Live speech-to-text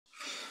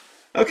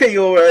Okay,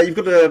 you've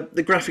got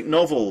the graphic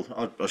novel.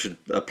 I should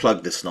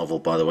plug this novel,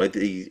 by the way.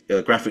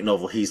 The graphic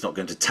novel "He's Not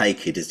Going to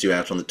Take It" is due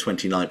out on the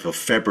 29th of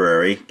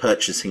February.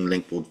 Purchasing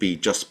link will be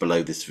just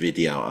below this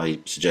video. I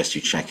suggest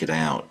you check it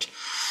out.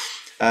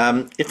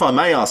 If I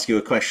may ask you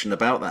a question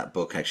about that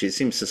book, actually, it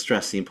seems to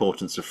stress the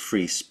importance of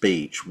free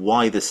speech.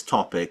 Why this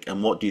topic,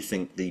 and what do you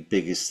think the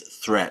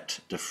biggest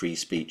threat to free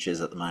speech is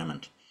at the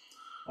moment?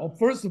 Well,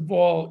 first of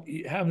all,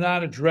 you have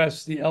not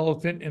addressed the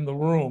elephant in the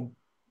room,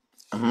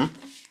 Hmm.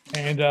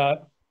 and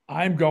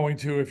I'm going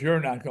to if you're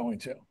not going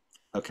to.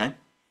 Okay.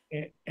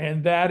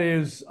 And that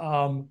is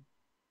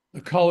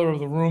the color of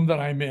the room that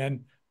I'm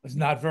in is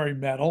not very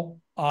metal.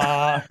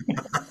 I'm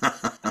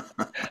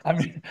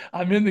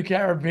in the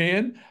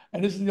Caribbean,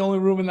 and this is the only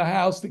room in the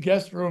house, the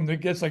guest room, that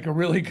gets like a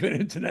really good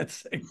internet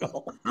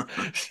signal.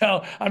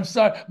 So I'm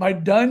sorry, my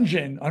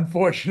dungeon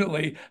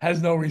unfortunately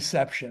has no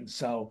reception,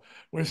 so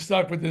we're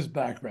stuck with this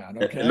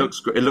background. Okay, It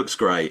looks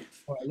great.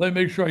 all right, let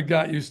me make sure I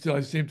got you still.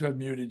 I seem to have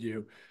muted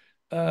you.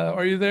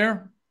 Are you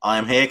there? I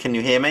am here. Can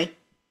you hear me?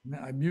 No,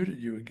 I muted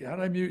you. How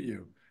did I mute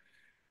you?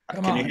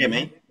 Come Can you hear on.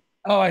 me?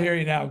 Oh, I hear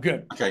you now.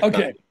 Good. Okay, Okay.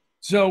 perfect.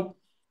 So,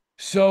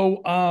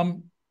 so,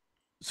 um,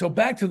 so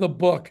back to the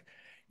book.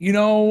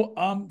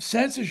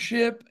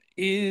 Censorship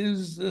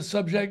is a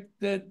subject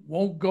that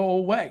won't go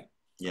away.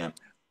 Yeah.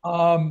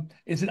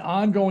 It's an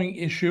ongoing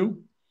issue.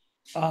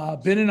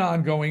 Been an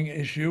ongoing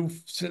issue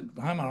since,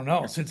 I don't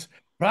know, since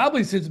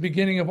probably since the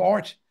beginning of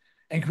art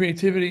and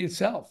creativity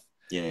itself.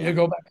 Yeah, You yeah.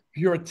 go back to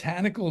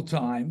puritanical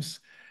times,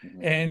 Mhm.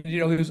 and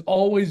there's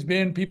always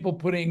been people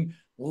putting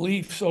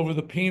leaves over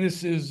the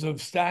penises of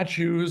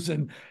statues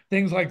and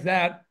things like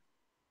that.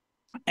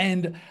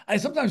 And I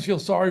sometimes feel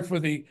sorry for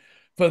the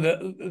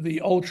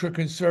ultra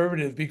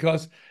conservative,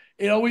 because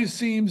it always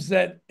seems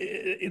that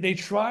they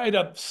try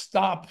to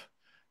stop,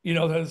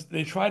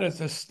 they try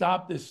to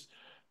stop this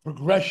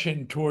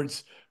progression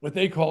towards what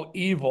they call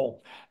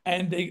evil,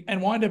 and they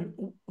and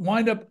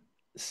wind up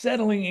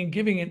settling and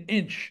giving an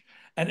inch.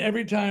 And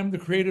every time the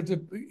creative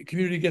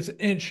community gets an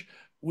inch,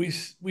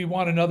 we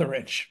want another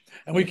inch,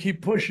 and we Yeah.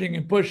 keep pushing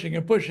and pushing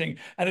and pushing.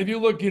 And if you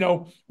look,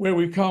 where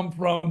we come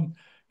from,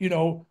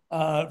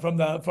 from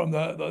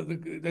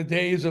the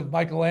days of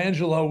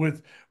Michelangelo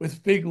with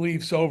fig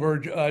leaves over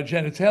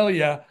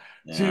genitalia,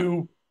 Yeah.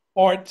 to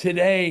art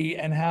today,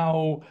 and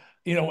how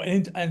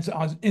and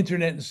on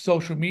internet and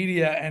social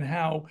media, and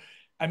how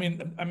I mean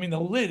the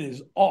lid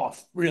is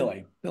off,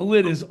 really. The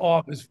lid is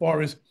off as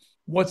far as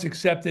what's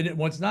accepted and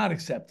what's not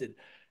accepted.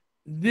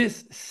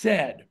 This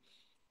said,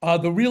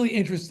 the really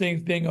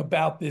interesting thing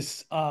about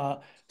this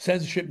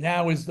censorship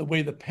now is the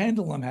way the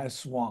pendulum has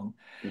swung,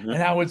 and Hmm.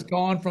 how it's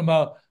gone from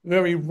a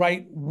very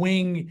right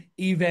wing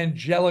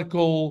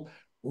evangelical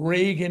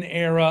Reagan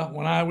era,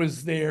 when I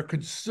was there,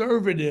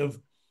 conservative,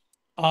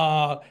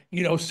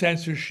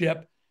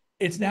 censorship.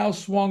 It's now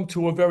swung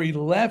to a very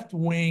left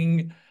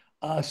wing,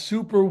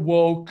 super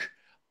woke,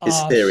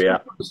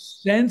 Hysteria. super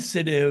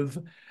sensitive.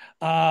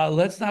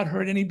 Let's not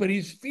hurt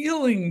anybody's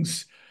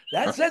feelings.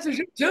 That's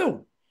censorship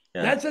too.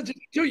 Yeah. That's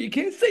censorship too. You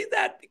can't say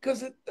that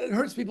because it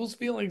hurts people's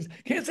feelings.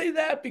 Can't say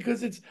that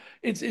because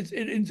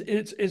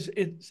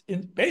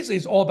basically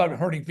it's all about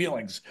hurting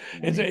feelings.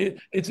 Mm.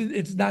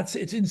 It's not,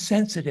 it's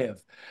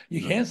insensitive.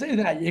 You Mm. can't say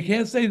that. You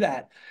can't say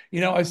that.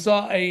 I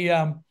saw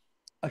a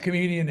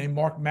comedian named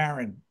Mark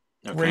Maron,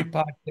 Okay. great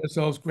podcast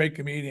host, great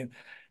comedian.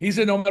 He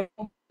said, no matter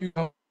what you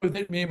go with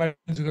it, me and my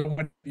friends are going to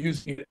wind up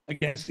using it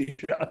against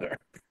each other.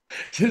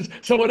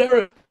 So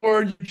whatever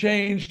word you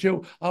change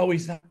to, oh,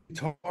 he's not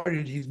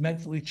retarded, he's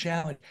mentally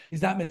challenged.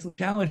 He's not mentally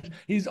challenged,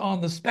 he's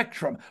on the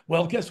spectrum.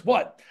 Well, guess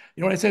what?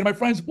 You know what I say to my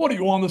friends? What, are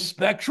you on the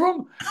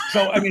spectrum?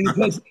 So I mean,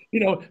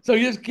 so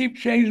you just keep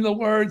changing the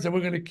words, and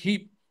we're going to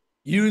keep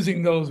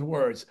using those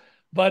words.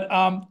 But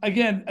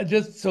again,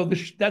 just so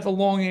that's a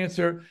long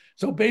answer.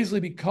 So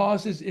basically,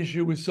 because this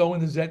issue is so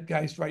in the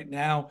zeitgeist right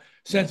now, Yeah.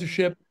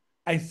 censorship,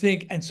 I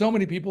think, and so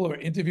many people are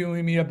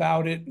interviewing me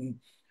about it,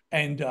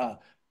 and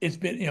it's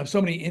been,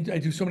 so many. I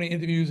do so many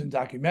interviews and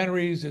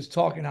documentaries. There's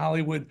talk in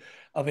Hollywood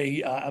of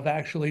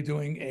actually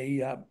doing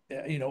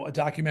a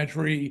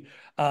documentary,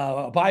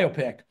 a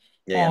biopic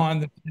Yeah.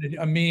 Yeah.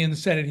 on me in the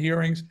Senate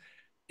hearings.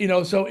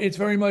 So it's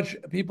very much,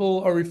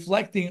 people are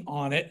reflecting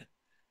on it,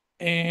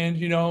 and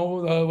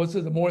what's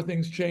it? The more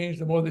things change,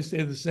 the more they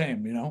stay the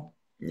same.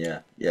 Yeah.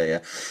 Yeah. Yeah.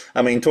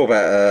 I mean, talk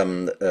about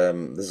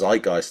the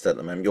zeitgeist at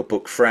the moment. Your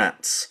book,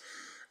 Frats,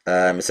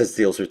 it says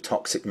deals with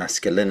toxic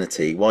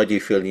masculinity. Why do you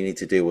feel you need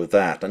to deal with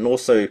that? And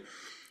also,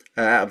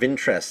 out of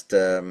interest,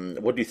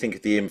 what do you think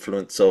of the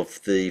influence of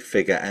the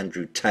figure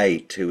Andrew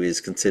Tate, who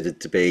is considered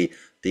to be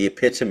the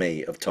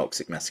epitome of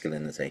toxic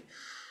masculinity?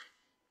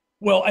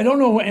 Well, I don't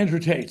know Andrew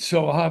Tate,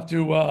 so I'll have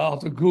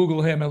to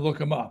Google him and look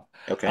him up.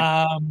 Okay.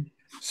 Um,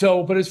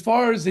 but as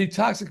far as the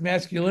toxic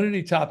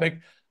masculinity topic,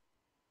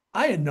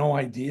 I had no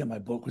idea my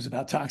book was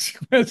about toxic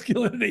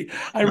masculinity.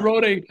 I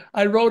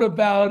wrote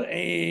about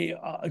a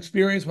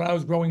experience when I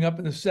was growing up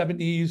in the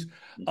 70s,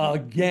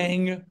 Hmm.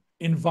 gang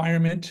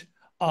environment.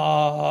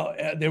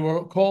 They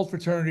were called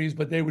fraternities,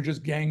 but they were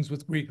just gangs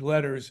with Greek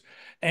letters.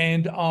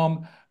 And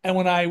And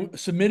when I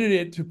submitted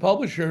it to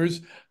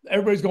publishers,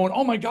 everybody's going,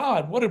 "Oh my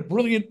God, what a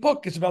brilliant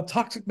book! It's about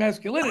toxic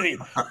masculinity."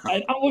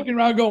 And I'm looking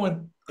around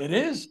going, "It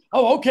is?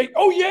 Oh, okay.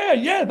 Oh yeah,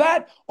 yeah,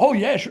 that. Oh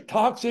yeah, sure.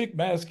 Toxic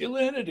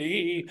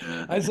masculinity."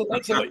 I said,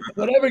 "Let's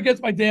whatever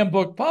gets my damn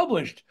book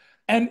published."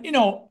 And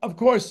of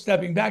course,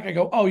 stepping back, I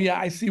go, "Oh yeah,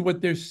 I see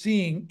what they're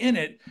seeing in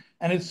it."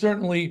 And it's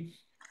certainly,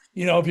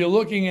 if you're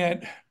looking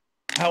at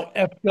how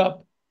effed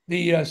up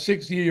the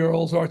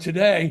 60-year-olds are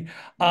today,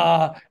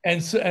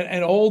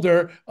 and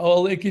older,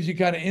 well, it gives you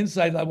kind of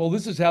insight like, well,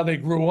 this is how they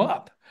grew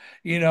up,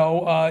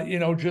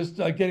 just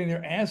getting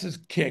their asses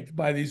kicked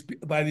by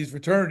these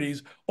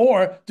fraternities,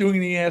 or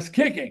doing the ass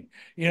kicking,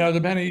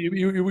 depending,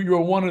 you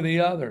were one or the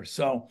other.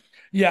 So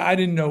yeah, I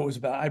didn't know it was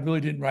about. I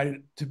really didn't write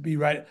it to be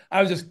right. I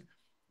was just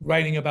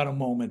writing about a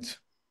moment.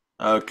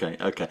 Okay,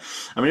 okay.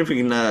 I mean, if we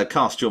can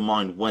cast your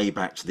mind way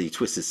back to the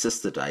Twisted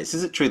Sister days,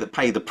 is it true that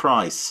 "Pay the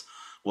Price"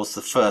 was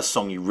the first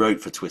song you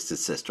wrote for Twisted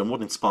Sister, and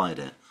what inspired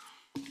it?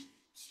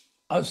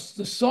 The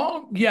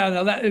song, yeah,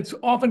 now that it's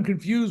often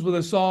confused with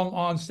a song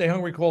on Stay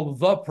Hungry called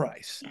 "The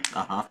Price."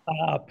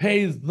 Uh-huh.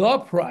 "Pay the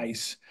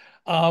Price"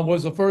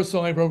 was the first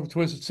song I wrote for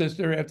Twisted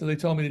Sister after they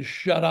told me to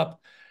shut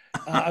up.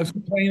 I was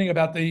complaining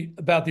about the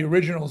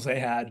originals they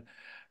had,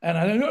 and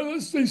I know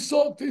they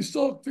suck, they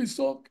suck, they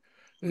suck.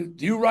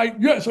 Do you write?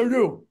 Yes, I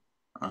do.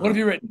 What have Uh-huh.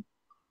 you written?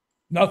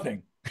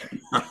 Nothing.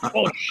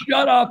 Well,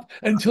 shut up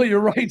until you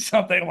write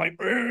something. I'm like,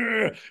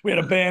 "Ugh." We had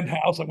a band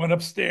house. I went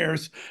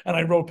upstairs and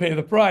I wrote "Pay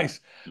the Price,"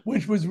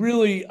 which was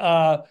really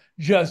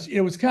just,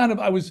 it was kind of,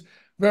 I was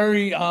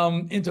very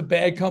into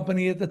Bad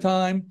Company at the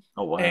time.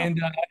 Oh, wow. And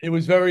it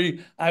was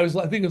very, I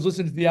think I was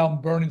listening to the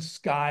album Burning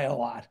Sky a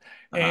lot.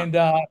 Uh-huh. And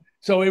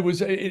so it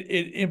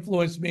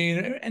influenced me.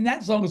 And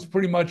that song was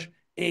pretty much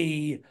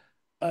a,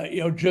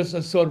 just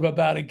a sort of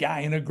about a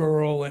guy and a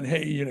girl, and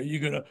hey, you're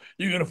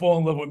gonna fall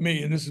in love with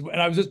me, and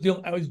I was just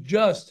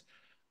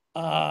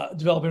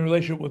developing a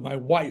relationship with my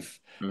wife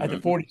at the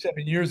Hmm.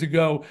 47 years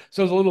ago,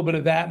 so there's a little bit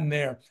of that in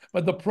there.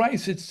 But the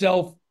price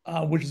itself,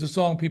 which is a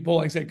song people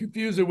like I said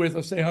confuse it with,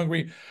 or Stay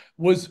Hungry,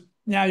 was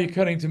now you're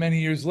cutting to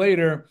many years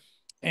later,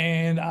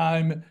 and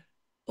I'm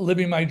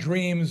living my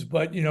dreams,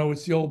 but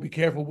it's the old be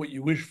careful what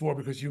you wish for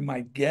because you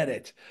might get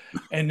it.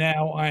 And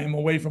now I'm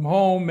away from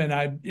home, and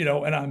I,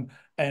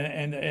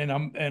 and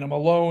I'm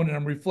alone, and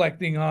I'm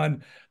reflecting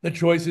on the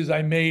choices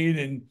I made.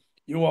 And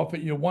you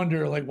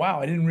wonder like, wow,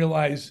 I didn't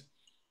realize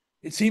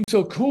it seemed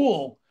so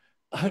cool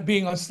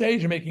being on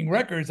stage and making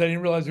records. I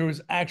didn't realize there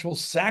was actual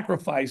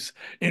sacrifice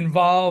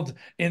involved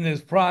in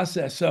this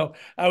process. So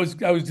I was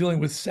dealing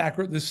with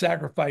the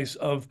sacrifice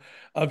of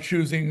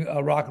choosing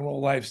a rock and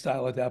roll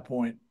lifestyle at that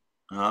point.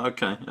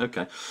 Okay,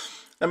 okay.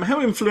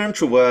 How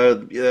influential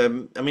were,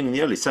 I mean, in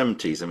the early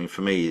 70s, I mean,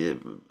 for me,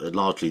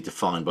 largely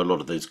defined by a lot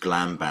of those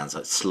glam bands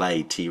like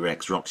Slade,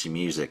 T-Rex, Roxy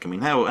Music. I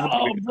mean, how big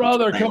Oh, an influence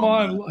brother, were they come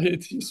on, on.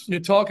 You're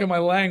talking my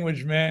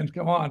language, man.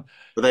 Come on.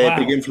 were they a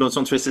big Wow. influence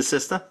on Twisted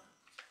Sister?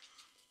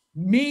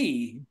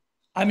 Me,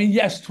 I mean,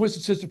 yes,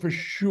 Twisted Sister for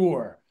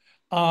sure.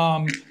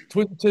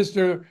 Twisted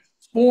Sister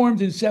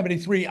formed in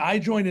 73. I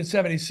joined in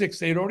 76.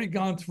 They had already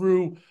gone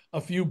through a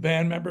few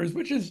band members,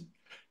 which is,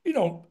 you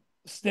know,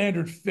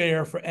 standard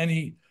fare for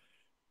any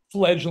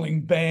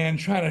fledgling band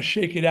trying to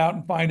shake it out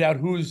and find out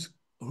who's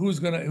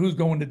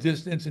going the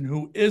distance and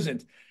who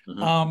isn't.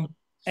 Hmm.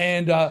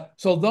 And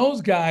so those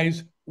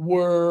guys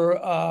were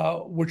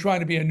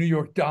trying to be a New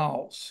York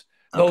Dolls.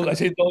 Those, Okay, I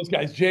say those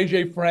guys.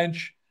 JJ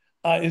French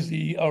is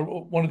the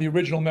one of the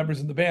original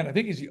members in the band. I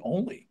think he's the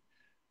only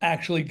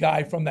actually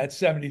guy from that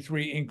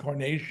 73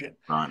 incarnation.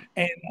 right.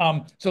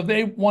 And so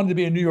they wanted to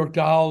be a New York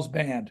Dolls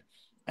band.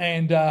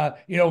 And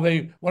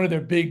they one of their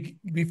big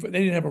before they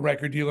didn't have a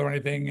record deal or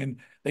anything, and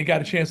they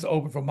got a chance to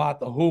open for Mott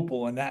the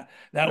Hoople, and that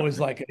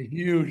was Okay. like a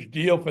huge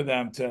deal for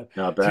them to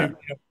Yeah, I to bet. you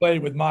know, play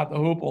with Mott the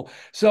Hoople.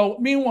 So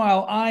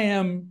meanwhile, I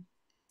am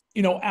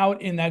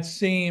out in that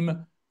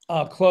same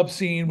club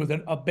scene with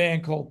a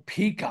band called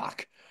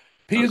Peacock.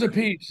 P is a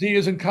Okay. P, C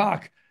is in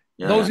cock.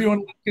 Yeah, Those yeah. of you on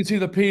the left can see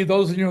the P.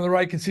 Those of you on the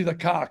right can see the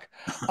cock.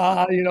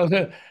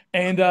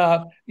 And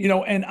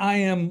I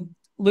am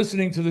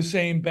listening to the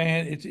same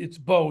band. It's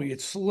Bowie.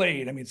 It's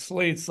Slade. I mean,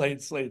 Slade,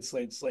 Slade, Slade,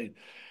 Slade, Slade.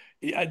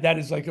 That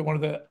is like one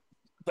of the,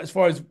 as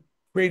far as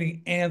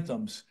creating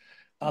anthems.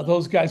 Mm.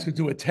 Those guys could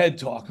do a TED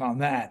talk on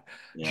that.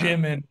 Yeah,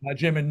 Jim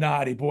and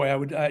Noddy, boy, I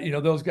would,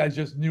 those guys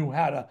just knew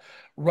how to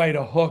write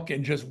a hook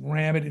and just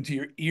ram it into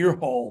your ear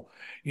hole,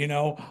 you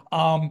know.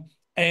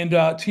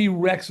 And T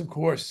Rex, of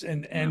course,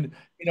 and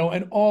yeah.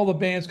 and all the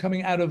bands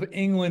coming out of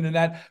England, and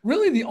that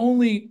really the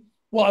only.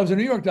 Well, I was a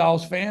New York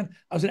Dolls fan.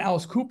 I was an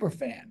Alice Cooper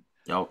fan.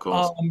 Yeah, of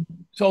course.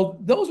 So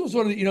those were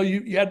sort of,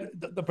 you had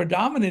the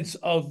predominance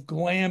of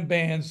glam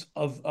bands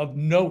of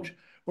note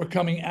were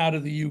coming out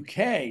of the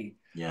UK.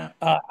 Yeah.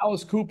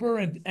 Alice Cooper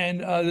and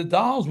the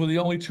Dolls were the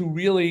only two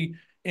really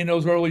in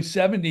those early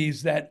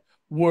 70s that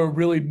were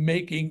really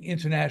making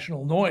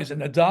international noise.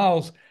 And the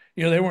Dolls,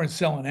 they weren't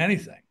selling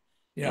anything.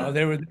 Yeah.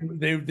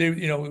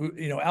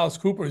 Alice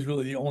Cooper is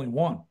really the only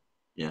one.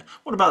 Yeah.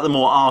 What about the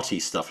more arty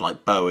stuff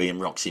like Bowie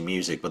and Roxy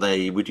Music?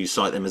 Would you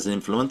cite them as an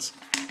influence?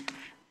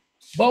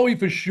 Bowie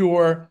for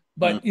sure,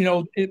 Mm, but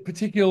in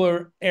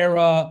particular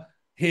era,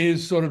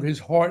 his sort of his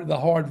the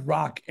hard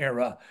rock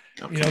era,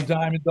 okay.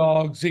 Diamond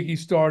Dogs, Ziggy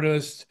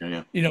Stardust,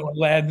 Yeah, yeah.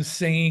 Aladdin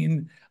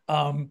Sane,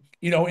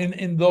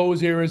 in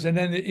those eras, and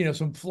then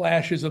some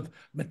flashes of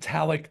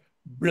metallic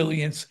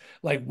brilliance,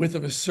 like Width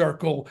of a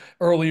Circle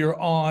earlier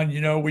on,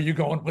 where you're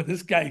going, with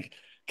this guy,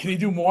 can he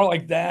do more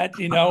like that?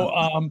 And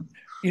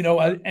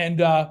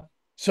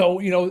so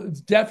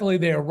it's definitely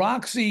there.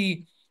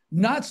 Roxy,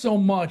 not so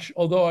much,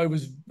 although I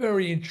was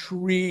very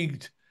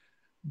intrigued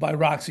by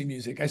Roxy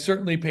music. I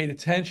certainly paid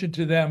attention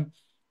to them.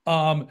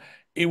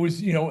 It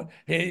was,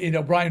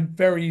 Brian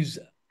Ferry's,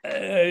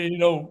 you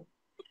know,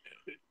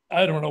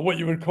 I don't know what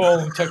you would call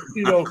him,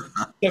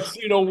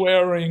 tuxedo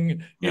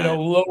wearing, Yeah,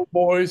 low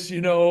voice,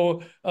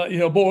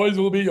 boys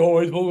will be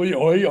yours, will be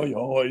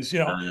yours.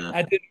 yeah.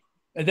 I did,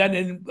 and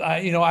then,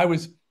 I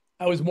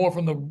was more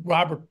from the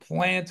Robert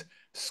Plant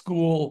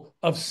school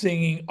of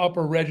singing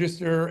upper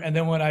register, and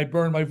then when I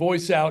burned my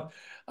voice out,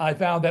 I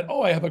found that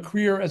I have a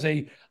career as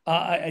a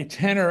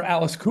tenor,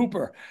 Alice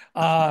Cooper,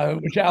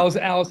 which Alice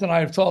and I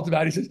have talked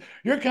about. He says,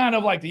 "You're kind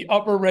of like the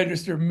upper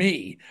register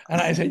me,"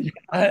 and I said,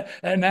 "Yeah,"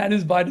 and that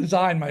is by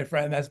design, my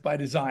friend. That's by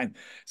design.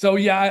 So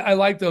yeah, I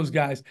like those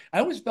guys. I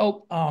always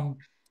felt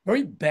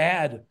very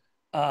bad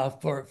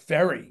for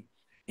Ferry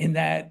in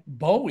that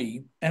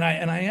Bowie, and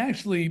I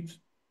actually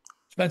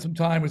spent some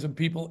time with some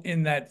people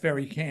in that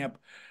Ferry camp,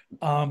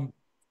 um,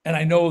 and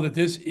I know that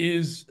this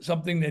is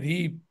something that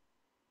he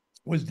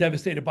was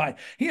devastated by.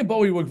 He and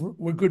Bowie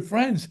were good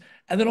friends,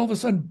 and then all of a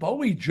sudden,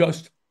 Bowie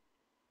just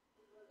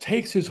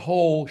takes his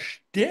whole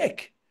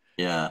shtick,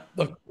 Yeah.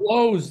 the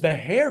clothes, the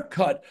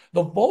haircut,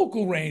 the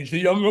vocal range, the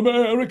young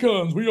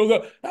Americans. We know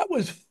that that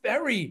was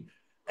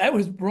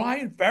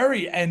Brian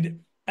Ferry. And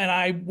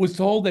I was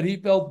told that he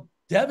felt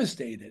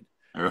devastated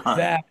Right.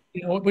 that,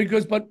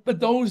 because, but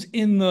those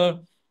in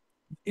the,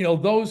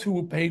 those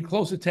who paid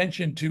close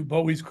attention to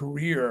Bowie's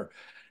career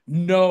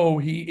know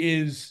he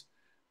is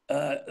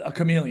a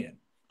chameleon.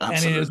 And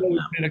he has Absolutely.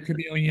 always Yeah. been a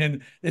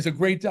chameleon. There's a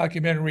great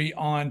documentary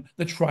on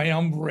the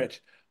triumvirate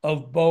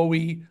of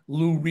Bowie,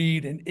 Lou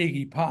Reed, and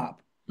Iggy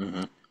Pop.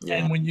 Hmm. Yeah.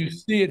 And when you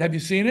see it, have you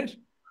seen it?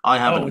 I Oh,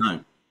 haven't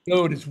known.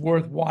 dude, it's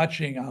worth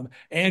watching.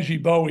 Angie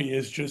Bowie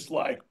is just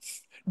like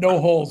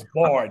no holds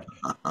barred.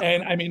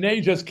 And I mean,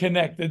 they just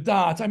connect the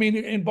dots. I mean,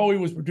 and Bowie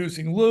was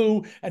producing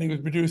Lou, and he was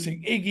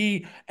producing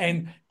Iggy,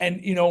 and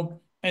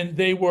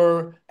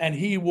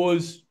he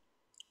was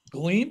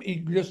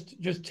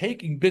just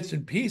taking bits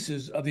and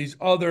pieces of these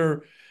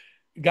other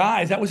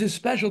guys. That was his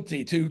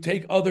specialty, to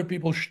take other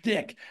people's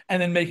shtick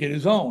and then make it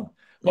his own.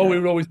 Yeah. Bowie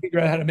would always figure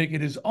out how to make it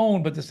his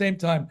own, but at the same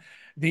time,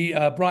 the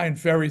Brian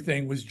Ferry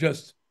thing was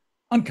just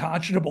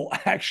unconscionable.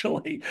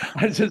 Actually,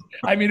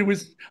 it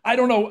was. I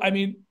don't know. I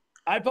mean,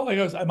 I felt like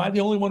am I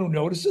the only one who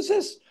notices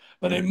this?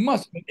 But they Yeah.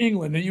 must, in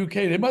England, the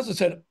UK, they must have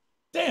said,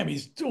 "Damn,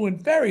 he's doing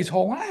Ferry's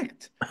whole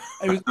act."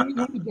 He was doing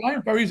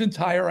Brian Ferry's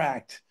entire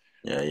act.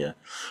 Yeah. Yeah.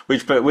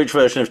 Which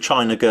version of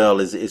China Girl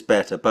is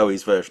better,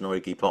 Bowie's version or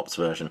Iggy Pop's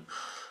version?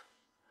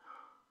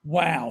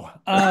 Wow.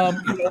 I'm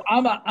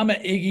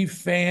an Iggy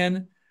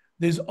fan.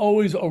 There's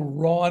always a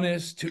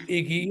rawness to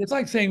Iggy. It's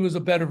like saying it was a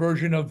better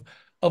version of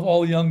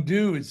all young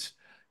dudes,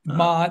 Uh,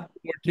 Mott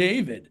or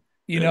David,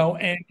 really?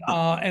 and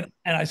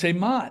I say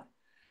Mott.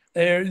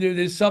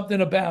 There's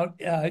something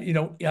about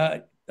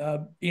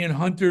Ian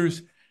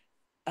Hunter's.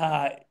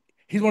 Uh,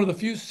 he's one of the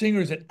few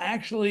singers that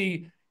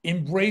actually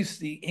embraced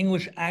the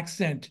English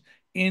accent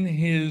in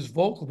his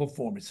vocal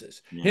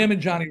performances. Yeah. Him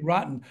and Johnny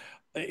Rotten,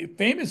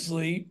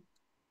 famously,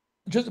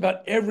 just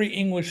about every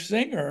English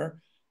singer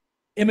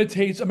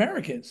imitates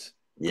Americans.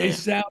 Yeah. They Yeah.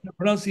 sound, the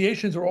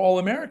pronunciations are all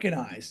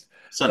Americanized.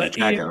 Certainly But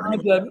Ian Jagger,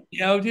 anyway.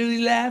 Hunter,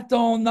 he laughed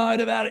all night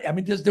about it. I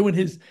mean, just doing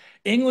his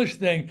English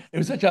thing. It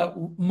was such a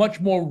much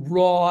more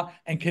raw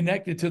and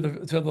connected to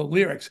the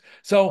lyrics.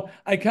 So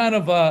I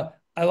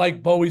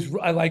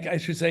like I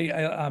should say,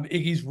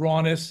 Iggy's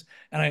rawness,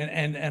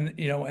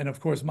 and of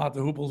course Mott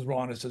the Hoople's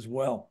rawness as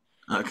well.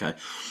 Okay.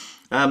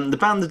 The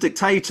band The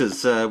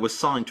Dictators was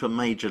signed to a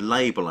major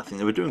label. I think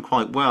they were doing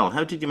quite well.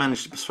 How did you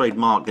manage to persuade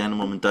Mark the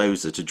Animal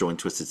Mendoza to join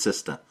Twisted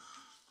Sister?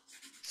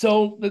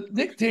 So the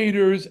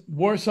Dictators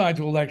were signed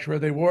to Elektra.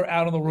 They were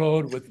out on the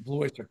road with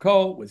Blue Oyster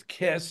Cult, with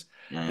Kiss.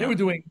 Yeah, They yeah, were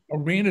doing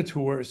arena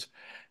tours.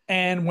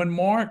 And when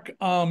Mark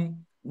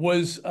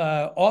was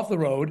off the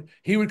road,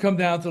 he would come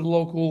down to the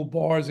local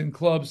bars and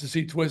clubs to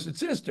see Twisted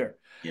Sister.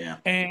 yeah.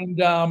 And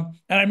I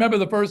remember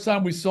the first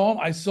time we saw him,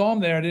 I saw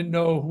him there. I didn't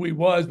know who he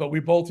was, but we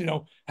both,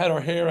 had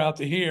our hair out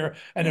to here.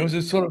 And it Yeah. was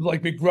this sort of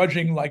like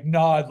begrudging like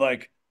nod,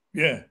 like,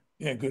 yeah,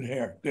 yeah, good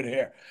hair, good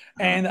hair.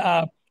 Uh,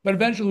 And but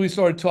eventually we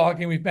started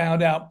talking. We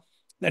found out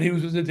that he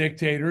was with the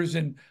Dictators,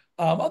 and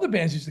other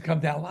bands used to come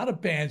down. A lot of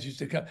bands used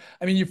to come.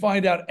 I mean, you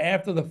find out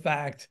after the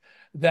fact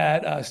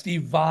that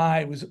Steve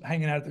Vai was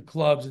hanging out at the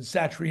clubs, and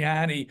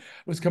Satriani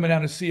was coming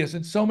down to see us.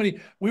 And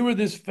we were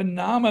this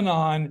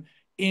phenomenon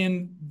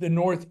in the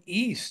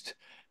Northeast,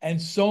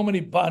 and so many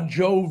Bon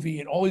Jovi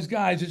and all these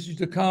guys just used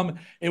to come.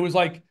 It was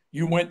like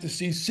you went to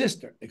see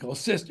Sister. They call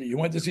Sister. You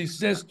went to see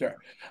Sister.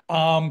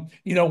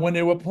 When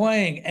they were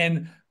playing,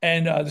 and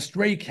the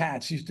Stray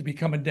Cats used to be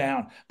coming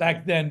down.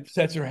 Back then,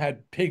 Setzer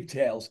had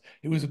pigtails.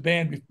 It was a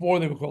band before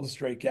they were called the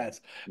Stray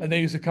Cats, and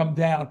they used to come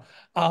down.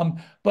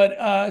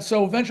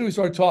 So eventually we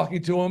started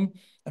talking to him.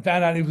 I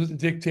found out he was the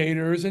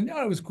Dictators, and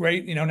it was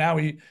great. Now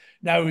he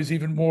was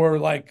even more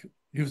like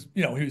he was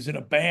in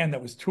a band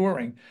that was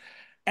touring.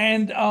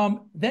 And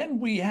then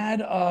we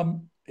had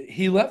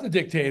he left the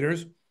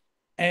Dictators,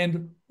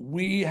 and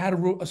we had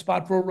a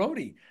spot for a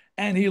roadie.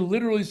 And he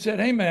literally said,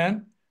 "Hey,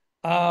 man,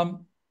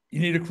 you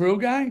need a crew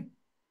guy?"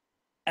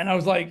 And I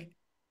was like,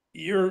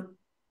 "You're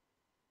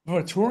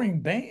for a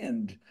touring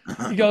band?"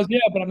 He goes,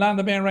 "Yeah, but I'm not in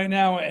the band right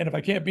now. And if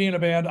I can't be in a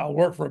band, I'll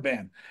work for a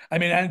band." I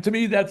mean, and to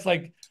me, that's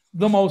like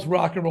the most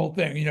rock and roll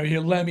thing.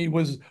 Your Lemmy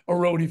was a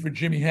roadie for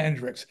Jimi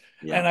Hendrix.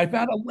 Yeah. And I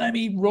found a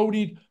Lemmy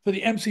roadie for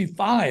the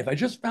MC5. I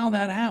just found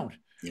that out.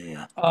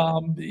 Yeah.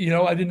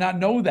 I did not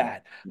know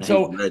that. Yeah, he's a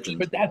So, legend.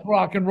 but that's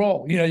rock and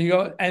roll. You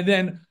go, and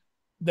then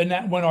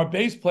when our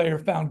bass player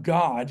found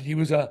God, he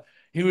was a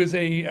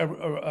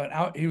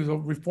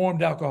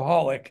reformed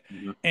alcoholic,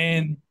 Mhm.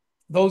 and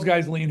those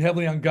guys leaned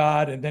heavily on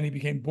God, and then he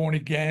became born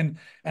again.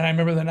 And I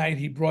remember the night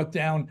he brought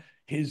down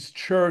his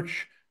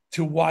church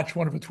to watch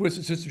one of a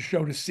Twisted Sister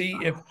show to see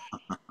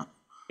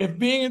if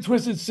being a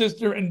Twisted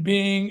Sister and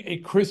being a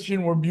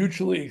Christian were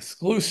mutually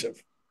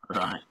exclusive.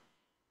 Right.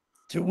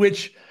 To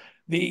which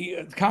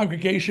the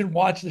congregation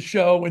watched the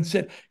show and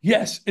said,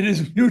 "Yes, it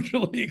is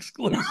mutually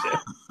exclusive.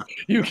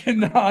 You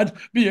cannot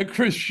be a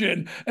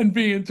Christian and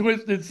be a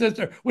Twisted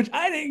Sister," which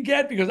I didn't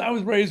get because I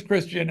was raised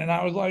Christian, and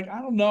I was like,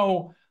 I don't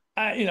know.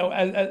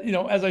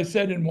 As I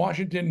said in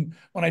Washington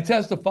when I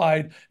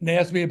testified, and they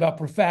asked me about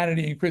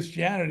profanity and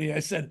Christianity, I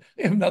said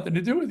they have nothing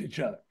to do with each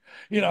other.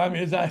 I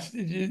mean,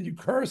 you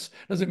curse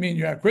doesn't mean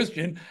you're a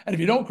Christian, and if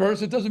you don't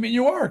curse, it doesn't mean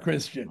you are a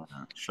Christian.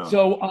 Sure.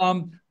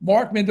 So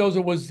Mark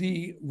Mendoza was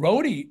the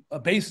roadie, a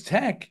bass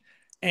tech,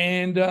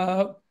 and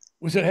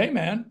we said, "Hey,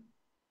 man,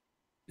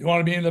 you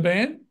want to be in the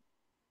band?"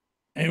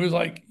 And he was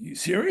like, "You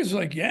serious?"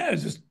 Like, "Yeah,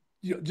 it's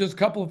just a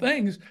couple of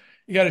things.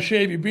 You got to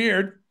shave your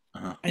beard,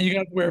 and you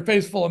got to wear a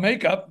face full of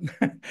makeup,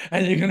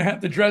 and you're gonna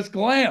have to dress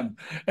glam."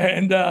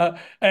 And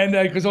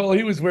because all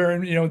he was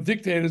wearing,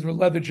 Dictators with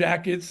leather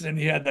jackets, and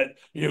he had that,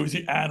 he was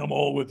the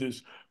Animal with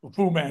his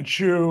Fu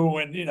Manchu,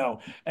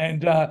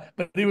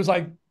 but he was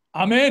like,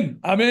 I'm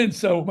in.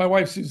 So my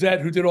wife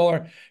Suzette, who did all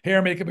our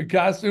hair, makeup, and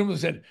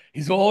costumes, said,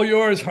 "He's all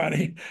yours,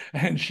 honey."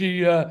 And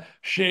she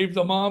shaved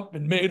him up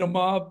and made him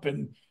up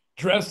and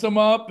dressed him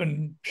up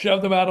and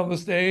shoved him out on the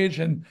stage.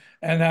 And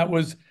that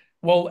was,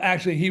 well,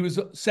 actually, he was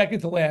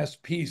second to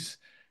last piece.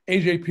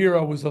 AJ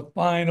Pirro was the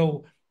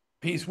final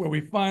piece where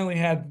we finally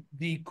had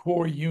the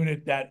core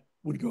unit that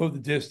would go the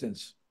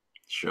distance.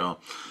 Sure.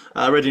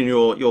 I read in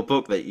your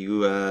book that you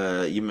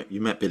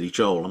met Billy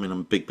Joel. I mean, I'm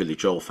a big Billy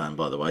Joel fan,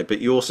 by the way,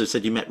 but you also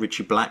said you met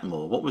Richie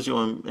Blackmore. What was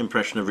your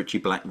impression of Richie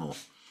Blackmore?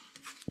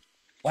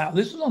 Wow,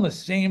 this was on the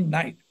same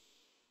night.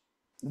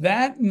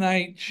 That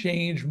night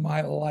changed my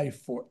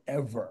life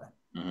forever.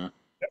 Hmm.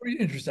 Very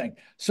interesting.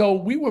 So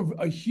we were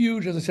a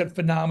huge, as I said,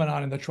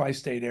 phenomenon in the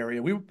tri-state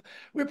area. We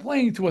were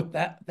playing to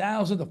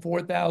 1,000 to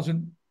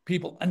 4,000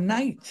 people a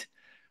night,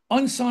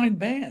 unsigned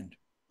band,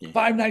 Yeah.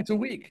 5 nights a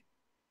week.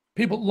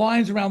 People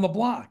lines around the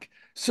block.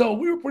 So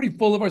we were pretty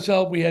full of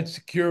ourselves. We had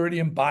security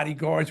and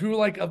bodyguards. We were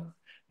like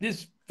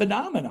this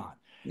phenomenon.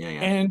 Yeah.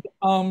 Yeah.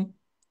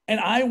 And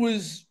I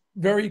was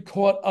very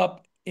caught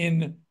up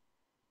in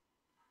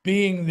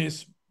being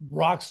this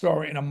rock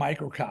star in a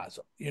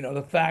microcosm.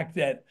 The fact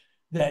that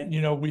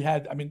we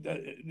had, I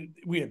mean,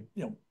 we had,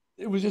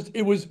 it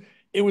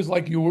was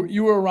like you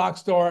were a rock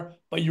star,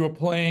 but you were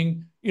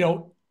playing,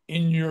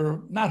 in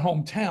your not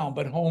hometown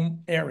but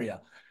home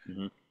area.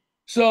 Hmm.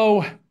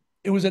 So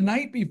it was a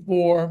night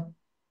before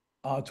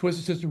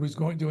Twisted Sister was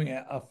doing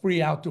a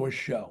free outdoor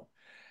show.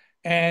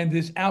 And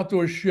this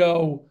outdoor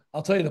show,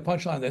 I'll tell you the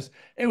punchline of this.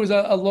 It was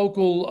a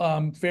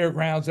local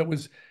fairgrounds that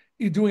was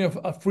doing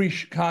a free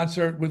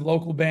concert with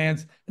local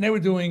bands, and they were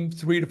doing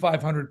 300 to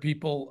 500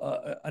 people,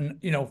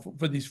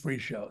 for these free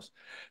shows.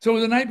 So it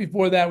was the night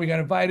before that. We got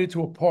invited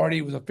to a party.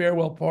 It was a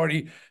farewell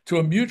party to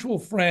a mutual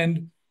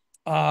friend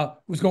who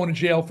was going to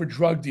jail for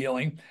drug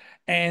dealing,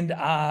 and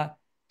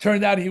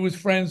turned out he was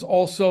friends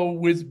also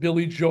with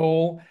Billy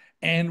Joel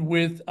and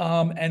with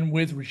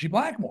Richie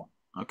Blackmore.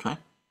 Okay.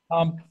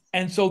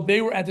 And so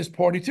they were at this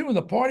party too, and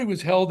the party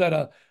was held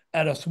at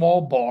a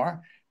small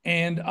bar,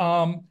 and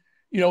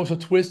so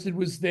Twisted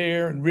was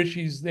there, and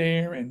Richie's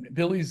there, and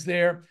Billy's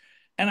there,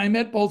 and I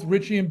met both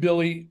Richie and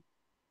Billy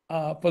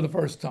for the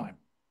first time.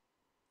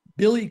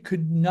 Billy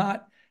could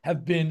not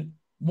have been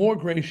more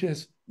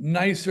gracious,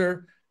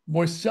 nicer,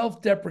 more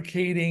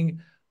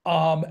self-deprecating.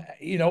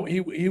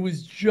 He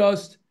was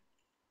just,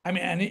 I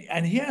mean,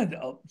 and he had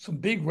some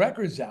big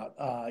records out.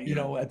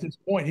 Yeah. At this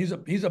point,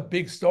 he's a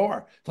big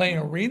star playing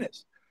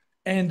arenas,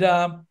 and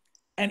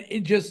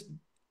it just,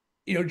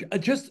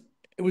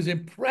 it was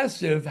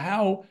impressive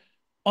how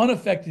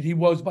unaffected he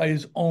was by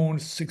his own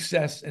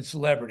success and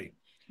celebrity.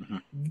 Hmm.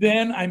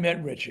 Then I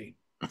met Richie,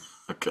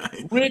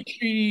 Okay.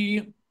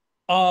 Richie,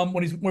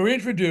 when we're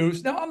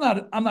introduced, now I'm not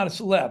a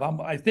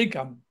celeb. I think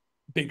I'm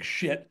big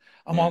shit.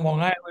 I'm Yeah. on Long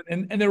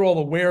Island, and they're all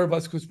aware of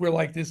us because we're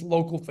like this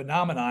local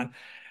phenomenon.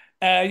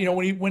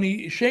 When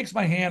he shakes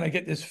my hand, I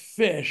get this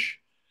fish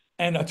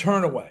and a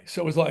turn away.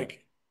 So it was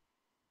like,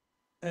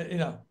 uh, you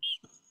know,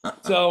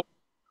 so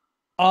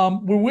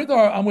I'm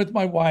with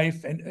my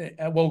wife and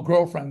well,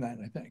 girlfriend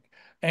then I think,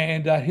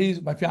 and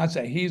he's my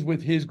fiance. He's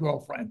with his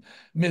girlfriend,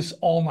 Miss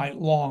All Night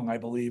Long, I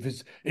believe,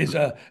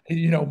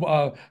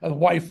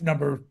 wife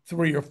number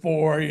 3 or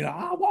 4.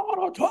 I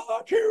want to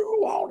touch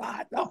you all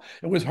night. No,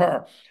 it was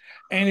her.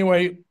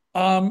 Anyway,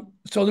 so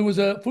there was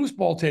a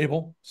foosball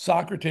table,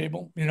 soccer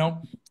table, and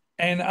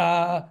and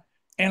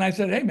I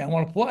said, hey man, I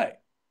want to play.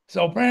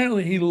 So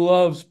apparently he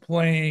loves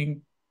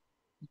playing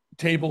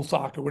table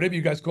soccer, whatever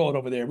you guys call it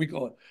over there. We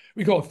call it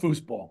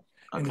foosball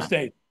in the Okay.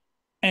 state.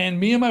 And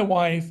me and my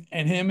wife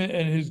and him and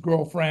his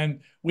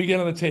girlfriend, we get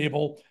on the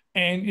table,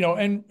 and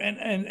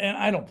and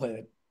I don't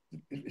play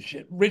that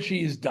shit.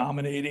 Richie is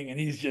dominating, and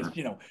he's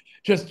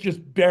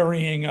just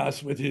burying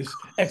us with his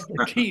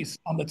expertise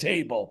on the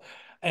table,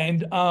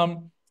 and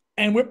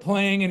we're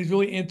playing, and he's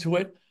really into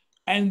it.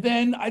 And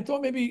then I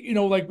thought maybe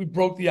like we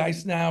broke the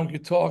ice now, we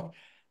could talk.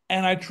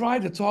 And I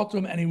tried to talk to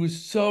him, and he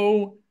was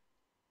so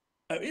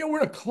we're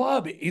in a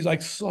club. He's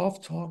like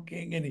soft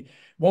talking and he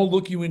won't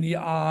look you in the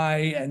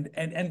eye.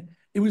 And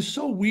it was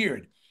so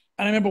weird.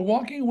 And I remember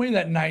walking away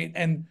that night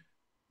and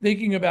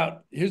thinking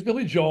about here's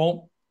Billy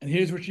Joel and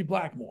here's Richie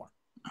Blackmore.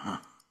 Uh-huh.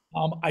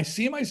 I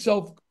see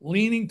myself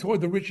leaning toward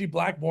the Richie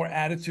Blackmore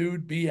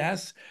attitude,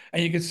 BS.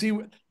 And you can see,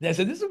 I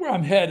said, this is where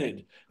I'm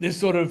headed. This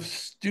sort of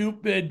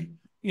stupid,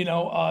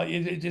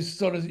 it just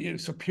sort of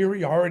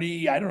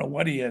superiority. I don't know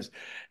what he is.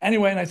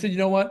 Anyway, and I said, you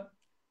know what?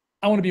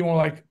 I want to be more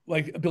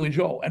like Billy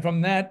Joel. And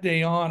from that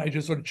day on, I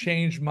just sort of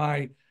changed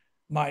my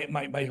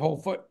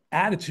whole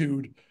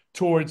attitude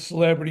towards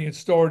celebrity and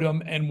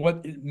stardom and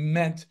what it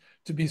meant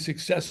to be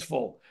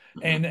successful.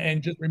 Mhm.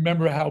 And just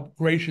remember how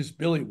gracious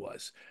Billy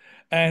was.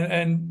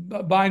 And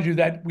mind you,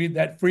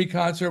 that free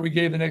concert we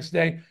gave the next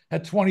day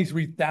had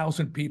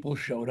 23,000 people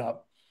showed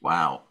up.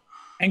 Wow.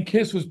 And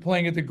Kiss was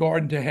playing at the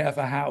Garden to half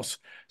a house.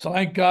 So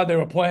thank God they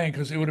were playing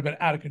because it would have been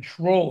out of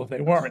control if they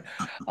weren't.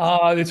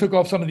 They took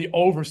off some of the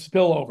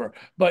spillover.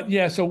 But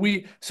yeah,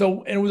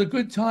 and it was a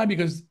good time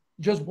because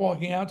just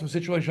walking out to a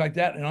situation like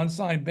that, an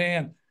unsigned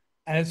band,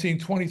 and seeing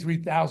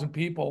 23,000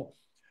 people,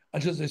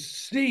 just a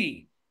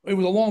sea. It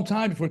was a long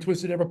time before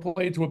Twisted ever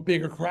played to a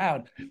bigger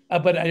crowd.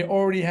 But I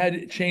already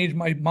had changed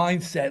my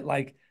mindset.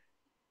 Like,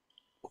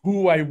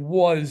 who I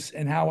was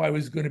and how I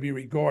was going to be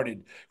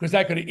regarded, because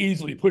that could have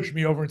easily pushed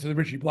me over into the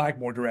Richie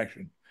Blackmore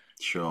direction.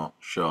 Sure,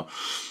 sure.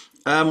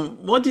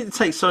 Why did it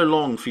take so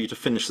long for you to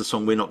finish the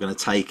song "We're Not Going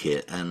to Take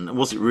It"? And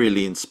was it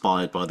really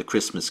inspired by the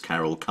Christmas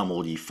carol "Come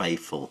All Ye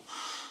Faithful"?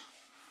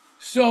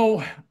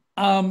 So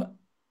um,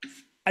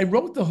 I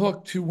wrote the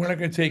hook to We're Not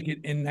Going to Take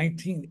It in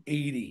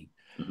 1980.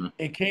 Hmm.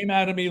 It came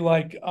out of me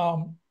like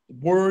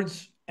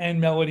words and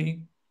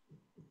melody,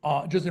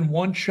 just in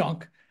one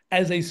chunk,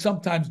 as they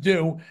sometimes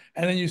do.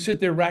 And then you sit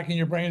there racking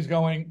your brains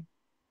going,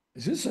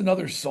 is this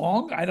another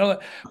song? I know,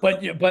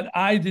 but yeah, but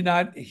I did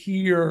not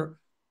hear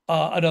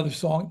another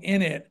song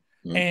in it,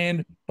 Mm.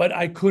 and but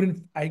I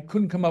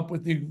couldn't come up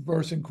with the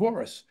verse and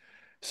chorus.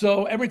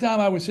 So every time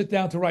I would sit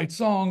down to write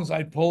songs,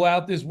 I'd pull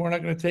out this "We're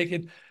Not Going to Take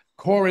It"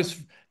 chorus,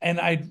 and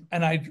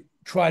I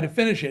try to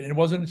finish it. And it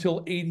wasn't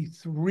until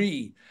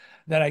 '83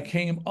 that I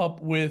came up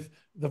with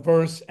the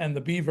verse and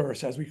the B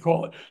verse, as we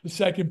call it, the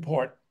second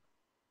part,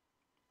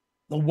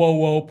 the whoa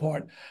whoa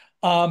part,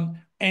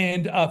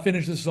 and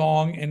finished the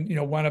song, and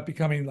wound up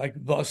becoming like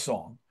the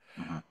song.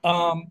 Mhm.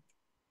 Um,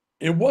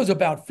 it was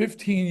about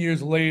 15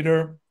 years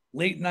later,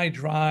 late night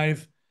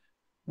drive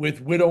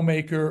with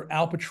Widowmaker.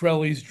 Al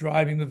Petrelli's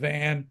driving the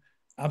van.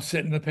 I'm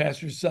sitting in the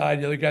passenger side.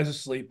 The other guys are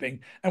sleeping,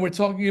 and we're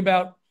talking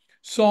about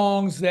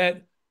songs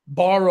that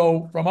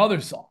borrow from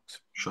other songs.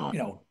 Sure.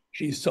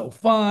 She's so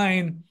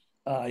fine.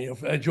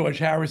 George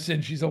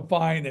Harrison, she's so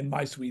fine, and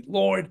My Sweet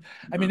Lord.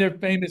 I mean, Mhm. they're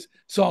famous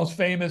songs,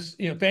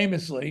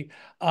 famously.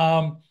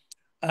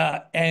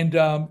 And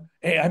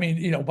I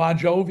mean, Bon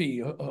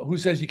Jovi, who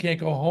says you can't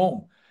go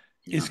home,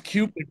 Yeah. is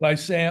Cupid by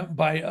Sam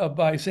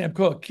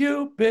Cooke.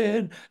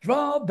 Cupid,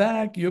 draw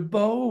back your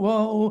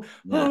bow.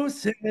 Yeah. Who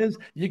says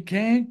you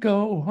can't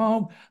go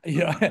home?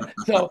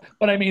 So,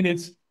 but I mean,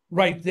 it's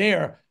right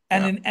there.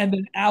 And Yeah.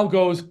 then Al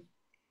goes,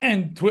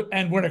 and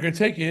we're not going to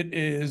take it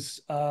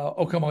is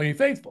 "Oh Come All Ye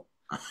Faithful."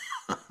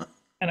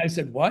 And I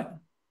said, "What?"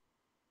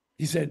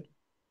 He said,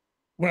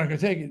 "We're not going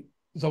to take it.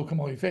 It's "Oh Come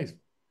All Ye Faithful."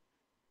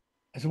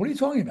 I said, "What are you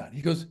talking about?"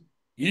 He goes,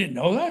 "You didn't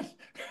know that?"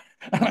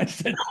 And I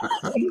said,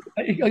 "What?"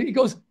 He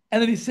goes,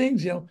 and then he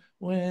sings,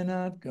 "We're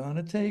not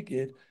gonna take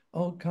it.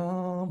 Oh,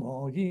 come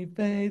all ye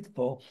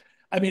faithful."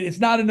 I mean, it's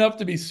not enough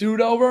to be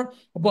sued over,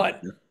 but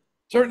Yeah.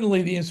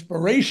 certainly the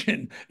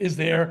inspiration is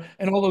there.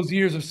 And all those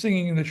years of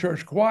singing in the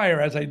church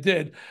choir, as I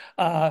did,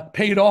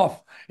 paid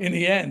off in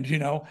the end.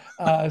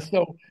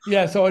 So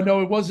yeah, so I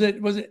know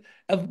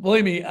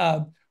believe me,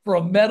 for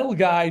a metal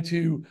guy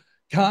to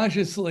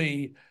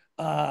consciously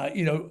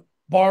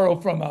borrow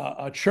from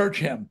a church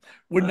hymn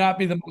would not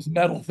be the most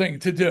metal thing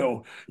to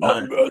do.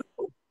 No.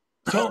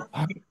 So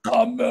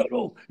I'm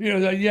metal,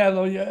 yeah,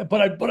 yeah.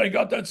 But I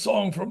got that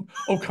song from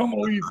 "Oh Come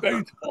All Ye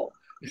Faithful."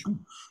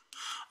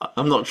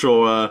 I'm not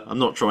sure. I'm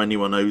not sure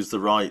anyone owes the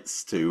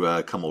rights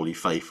to "Come All Ye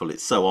Faithful."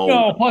 It's so old.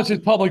 No, plus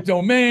it's public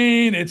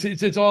domain.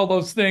 It's all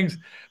those things.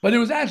 But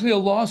there was actually a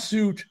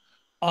lawsuit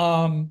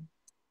um,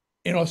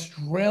 in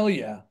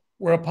Australia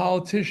where a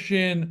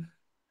politician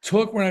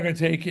took "We're Not Going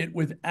to Take It"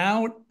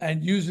 without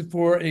and used it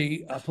for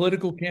a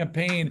political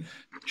campaign,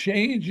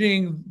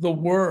 changing the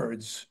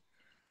words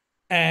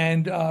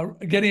and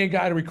getting a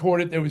guy to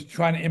record it that was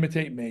trying to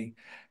imitate me.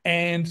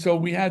 And so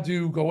we had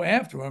to go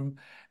after him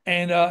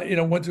and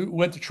went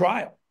to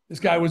trial. This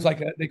guy was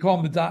like they call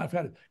him the Don, I've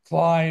got it,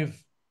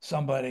 Clive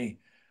somebody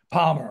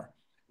Palmer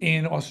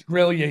in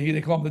Australia.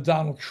 They call him the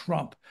Donald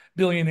Trump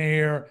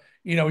billionaire.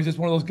 He's just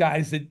one of those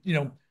guys that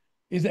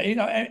is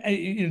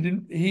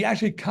he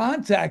actually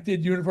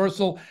contacted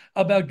Universal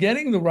about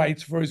getting the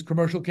rights for his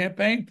commercial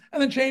campaign and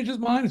then changed his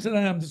mind and said,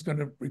 I'm just going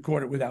to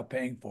record it without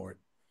paying for it.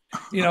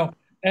 you know,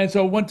 and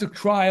so went to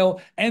trial,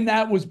 and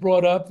that was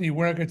brought up. The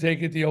 "We're Not Going to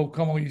Take It," the old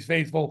 "Come On, Ye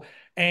Faithful,"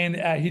 and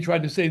he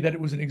tried to say that it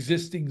was an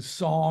existing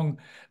song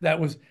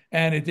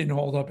and it didn't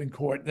hold up in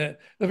court. The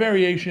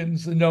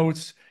variations, the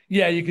notes,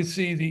 yeah, you could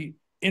see the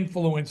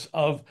influence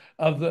of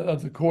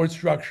the chord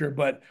structure,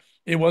 but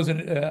it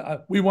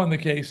wasn't. We won the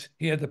case.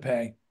 He had to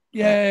pay.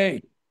 Yeah,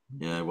 Yay,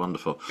 yeah,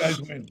 wonderful. guys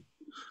win.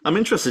 I'm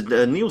interested.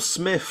 Neal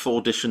Smith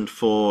auditioned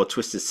for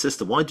Twisted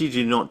Sister. Why did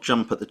you not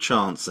jump at the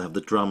chance to have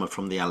the drummer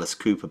from the Alice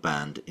Cooper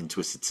band in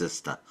Twisted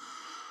Sister?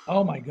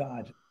 Oh my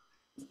God.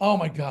 Oh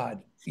my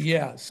God.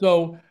 Yeah.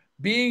 So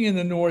being in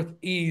the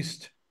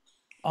Northeast,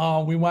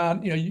 we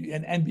wound,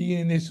 and being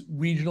in this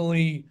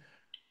regionally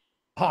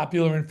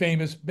popular and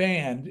famous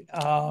band.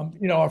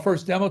 Our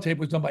first demo tape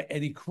was done by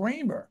Eddie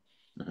Kramer,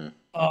 Hmm.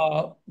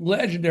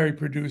 legendary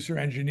producer,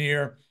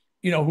 engineer,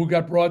 who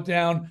got brought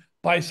down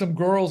by some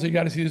girls. He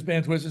got to see this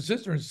band Twisted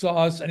Sister and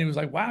saw us, and he was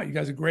like, "Wow, you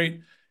guys are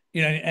great,"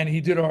 And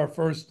he did our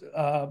first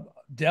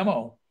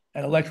demo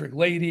at Electric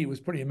Lady. It was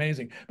pretty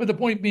amazing. But the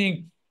point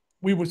being,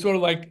 we were sort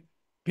of like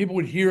people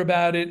would hear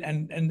about it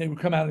and they would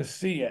come out to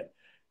see it,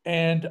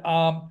 and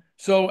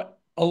so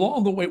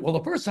along the way, well,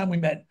 the first time we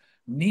met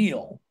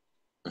Neal,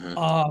 Hmm.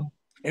 um,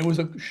 it was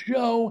a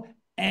show,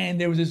 and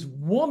there was this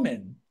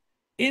woman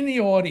in the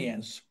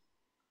audience,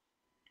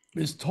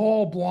 this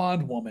tall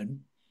blonde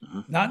woman, Hmm.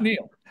 not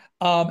Neal,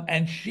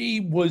 and she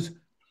was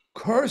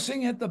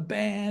cursing at the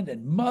band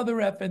and mother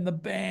effing the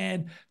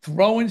band,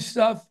 throwing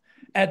stuff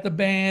at the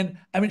band.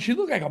 I mean, she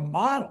looked like a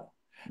model.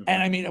 Hmm.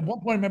 And I mean, at one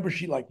point, I remember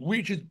she like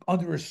reaches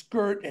under her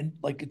skirt and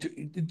like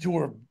into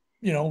her,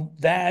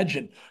 vag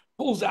and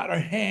pulls out her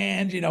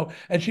hand,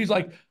 and she's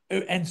like,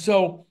 and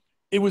so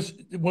it was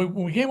when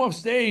we came off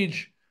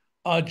stage,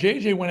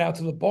 JJ went out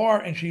to the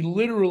bar and she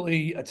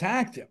literally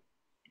attacked him.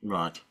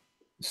 Right.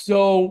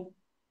 So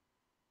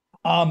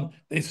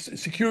the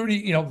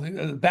security,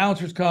 the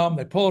bouncers come,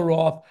 they pull her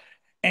off,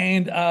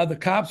 and the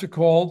cops are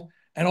called,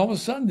 and all of a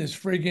sudden this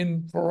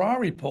friggin'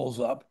 Ferrari pulls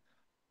up,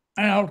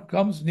 and out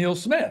comes Neal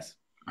Smith.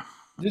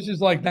 This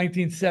is like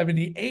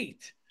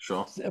 1978,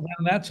 Sure.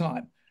 around that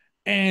time.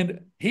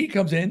 And he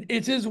comes in,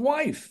 it's his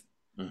wife,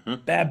 Hmm.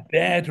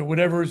 Babette or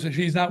whatever, so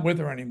she's not with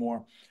her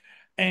anymore.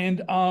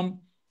 And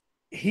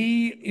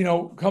he,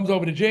 comes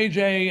over to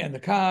JJ and the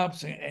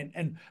cops,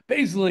 and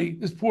basically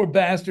this poor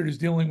bastard is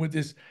dealing with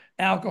this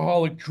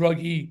alcoholic,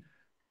 druggy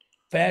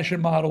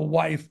fashion model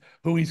wife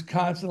who he's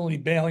constantly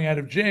bailing out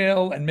of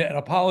jail and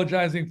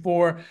apologizing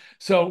for.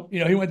 So,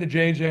 he went to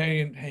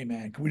JJ and, hey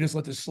man, can we just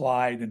let this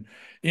slide?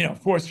 And,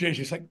 of course,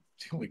 JJ's like,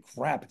 holy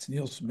crap, it's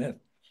Neal Smith.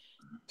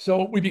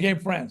 So we became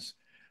friends.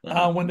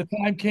 Uh-huh. When the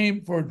time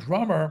came for a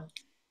drummer,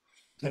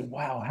 I said,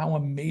 wow, how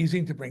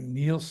amazing to bring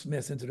Neal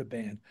Smith into the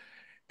band.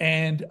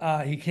 And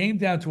he came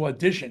down to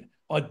audition,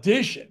 like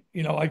to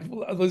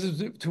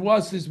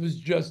us, this was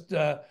just,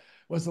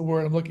 what's the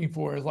word I'm looking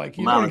for? Is like,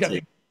 he's already got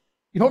Formality.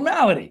 the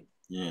normality.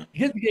 Yeah.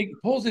 He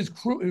pulls his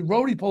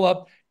roadie pull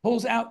up,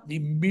 pulls out the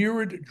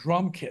mirrored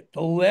drum kit,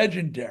 the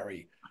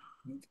legendary,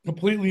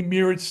 completely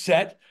mirrored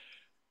set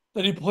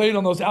that he played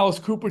on those Alice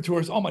Cooper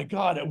tours. Oh my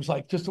God, it was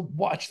like just to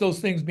watch those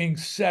things being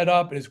set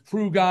up and his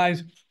crew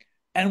guys,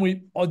 and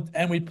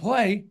we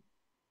play,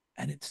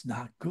 and it's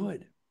not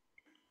good.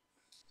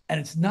 And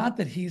it's not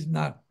that he's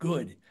not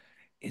good,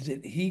 is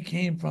that he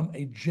came from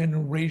a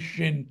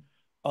generation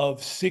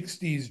of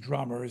 60s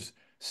drummers,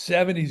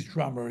 70s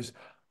drummers,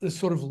 this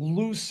sort of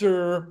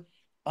looser,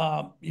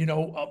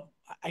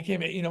 I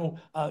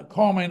can't,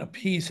 Carmine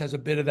Apiece has a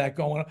bit of that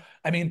going on.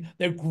 I mean,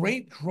 they're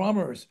great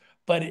drummers,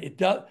 but it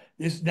does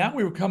this now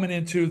we were coming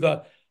into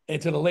the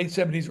late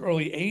 70s,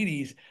 early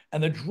 80s,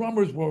 and the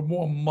drummers were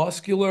more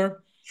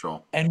muscular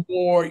Sure. and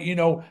more,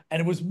 and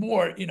it was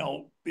more,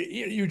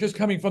 you're just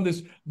coming from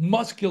this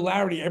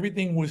muscularity.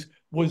 Everything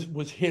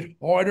was hit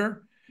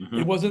harder. Hmm.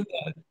 It wasn't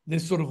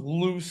this sort of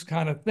loose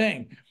kind of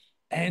thing.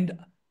 And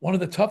one of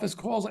the toughest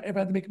calls I ever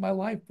had to make in my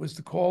life was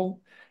to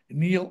call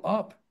Neal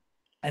up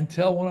and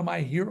tell one of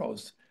my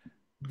heroes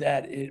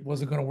that it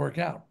wasn't going to work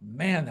out.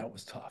 Man, that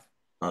was tough.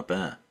 I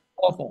bet.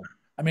 Awful.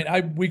 I mean,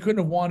 I we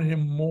couldn't have wanted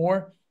him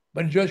more,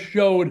 but it just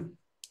showed,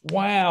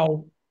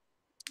 wow,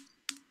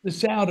 the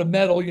sound of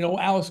metal,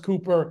 Alice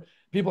Cooper,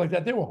 people like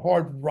that, they were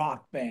hard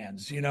rock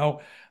bands,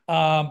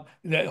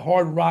 that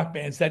hard rock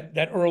bands,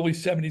 that early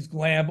 70s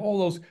glam, all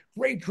those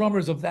great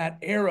drummers of that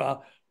era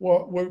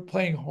were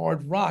playing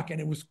hard rock,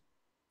 and it was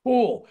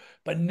cool.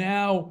 But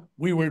now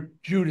we were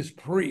Judas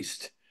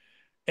Priest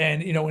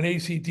and an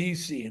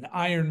AC/DC and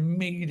Iron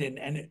Maiden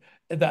and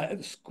the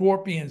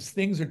Scorpions.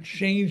 Things are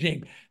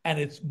changing, and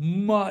it's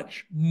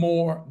much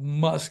more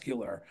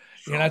muscular.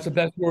 Sure. That's the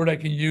best word I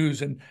can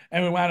use. And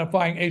we wound up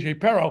finding AJ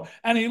Pero,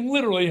 and he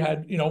literally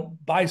had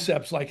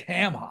biceps like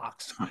ham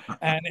hocks,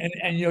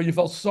 and you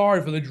felt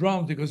sorry for the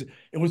drums because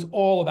it was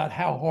all about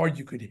how hard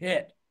you could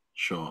hit.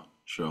 Sure.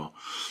 Sure.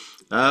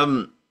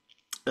 Um,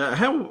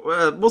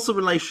 how was the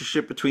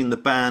relationship between the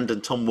band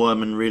and Tom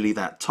Werman really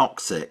that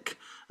toxic?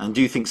 And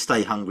do you think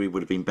Stay Hungry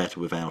would have been better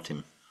without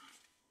him?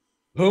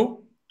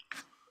 Who?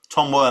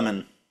 Tom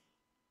Werman,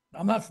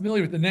 I'm not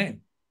familiar with the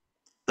name.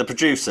 the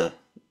producer.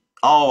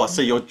 Oh, I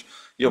see.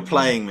 You're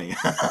playing me.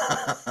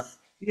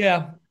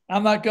 Yeah,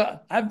 I'm not going.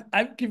 I'm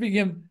giving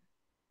him.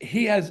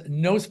 He has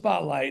no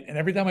spotlight, and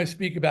every time I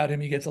speak about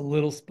him, he gets a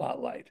little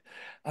spotlight.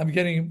 I'm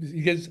getting.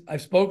 He gets.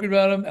 I've spoken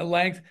about him at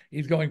length.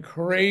 He's going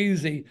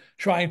crazy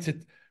trying to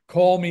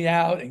call me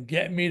out and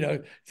get me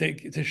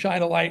to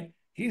shine a light.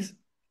 He's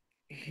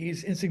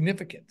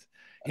insignificant.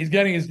 He's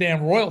getting his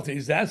damn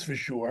royalties, that's for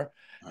sure,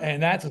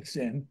 and that's a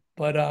sin.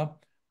 But I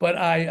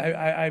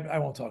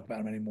won't talk about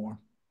him anymore.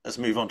 Let's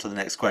move on to the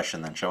next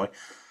question then, shall we?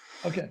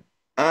 Okay.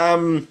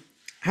 Um,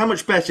 how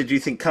much better do you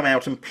think Come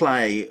Out and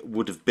Play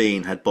would have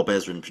been had Bob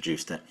Ezrin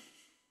produced it?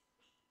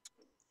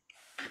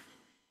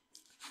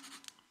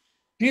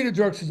 Dieter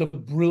Dierks is a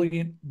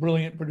brilliant,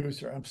 brilliant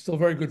producer. I'm still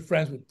very good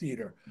friends with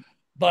Dieter,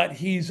 but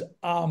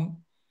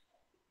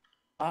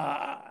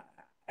uh,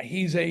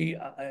 he's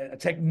a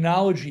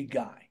technology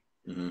guy,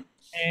 Hmm.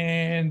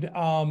 and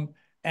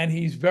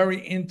he's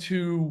very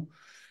into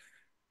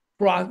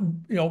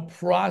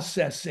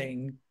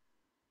processing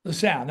the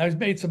sound. Now, he's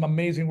made some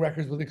amazing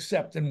records with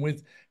Accept and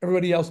with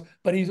everybody else,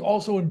 but he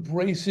also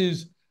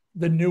embraces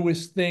the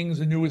newest things,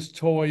 the newest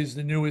toys,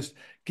 the newest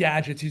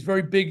gadgets. He's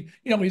very big.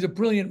 He's a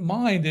brilliant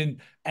mind, and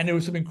there were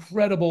some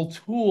incredible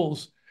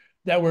tools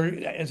that were,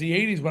 as the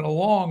 80s went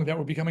along, that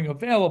were becoming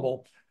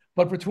available.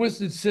 But for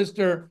Twisted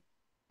Sister,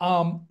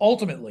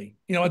 ultimately,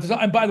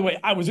 and by the way,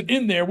 I was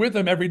in there with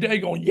him every day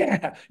going,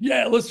 yeah,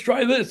 yeah, let's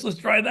try this, let's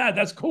try that.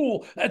 That's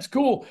cool. That's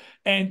cool.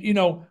 And,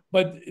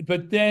 but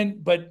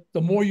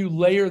the more you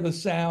layer the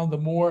sound, the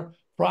more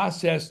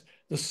processed,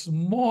 the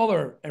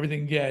smaller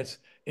everything gets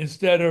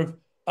instead of,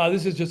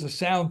 this is just a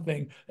sound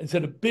thing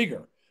instead of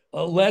bigger.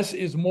 Less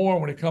is more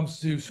when it comes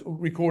to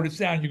recorded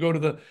sound. You go to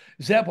the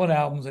Zeppelin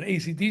albums and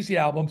AC/DC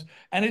albums,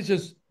 and it's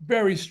just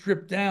very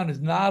stripped down. There's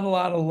not a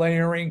lot of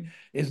layering.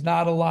 There's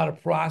not a lot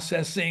of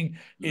processing.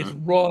 It's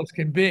Hmm. raw as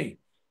can be.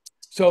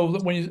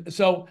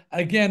 So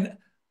again,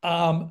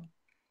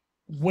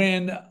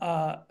 when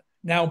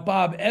now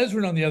Bob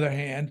Ezrin, on the other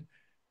hand,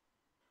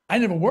 I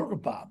never worked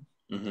with Bob.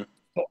 Hmm.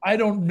 So I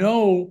don't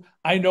know.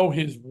 I know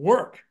his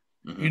work,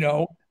 Hmm. you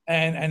know,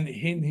 and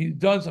he's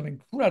done some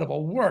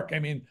incredible work. I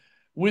mean,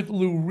 with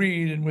Lou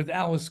Reed and with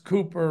Alice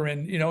Cooper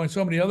and and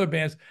so many other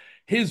bands,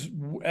 his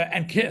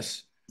and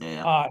Kiss,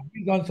 Yeah.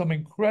 he's done some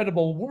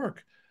incredible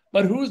work.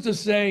 But who's to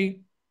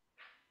say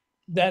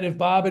that if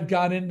Bob had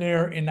got in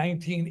there in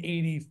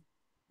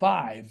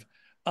 1985,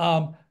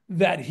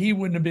 that he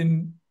wouldn't have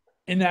been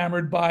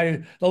enamored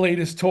by the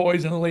latest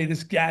toys and the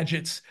latest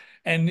gadgets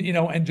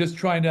and just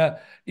trying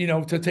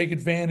to take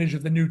advantage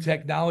of the new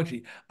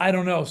technology. I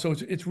don't know. So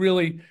it's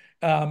really,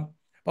 but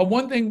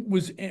one thing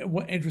was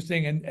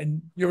interesting,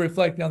 and you're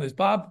reflecting on this.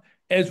 Bob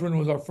Ezrin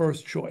was our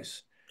first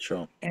choice,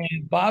 Sure.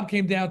 and Bob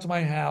came down to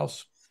my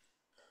house,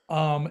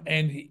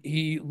 and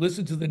he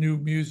listened to the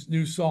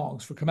new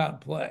songs for Come Out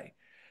and Play,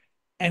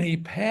 and he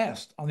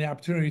passed on the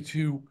opportunity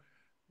to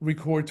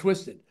record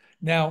Twisted.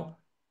 Now,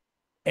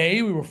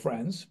 A, we were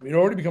friends. We'd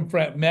already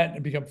met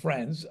and become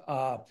friends.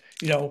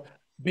 You know,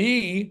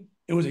 B,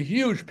 it was a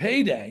huge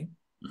payday.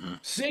 Hmm.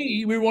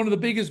 C, we were one of the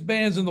biggest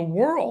bands in the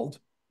world.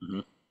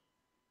 Hmm.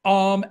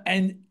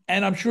 And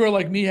I'm sure,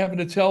 like me having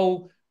to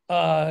tell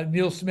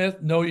Neal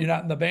Smith, no, you're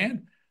not in the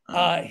band.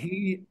 Uh,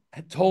 He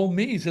had told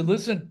me, he said,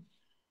 listen,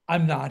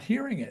 I'm not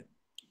hearing it.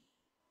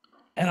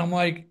 And I'm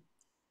like,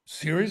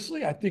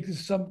 seriously? I think this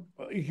is some.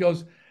 He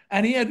goes,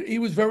 and he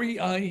was very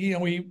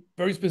he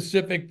very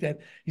specific that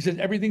he said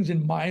everything's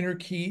in minor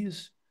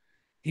keys.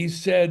 He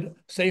said,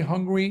 "Stay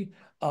hungry."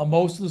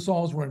 Most of the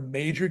songs were in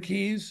major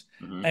keys,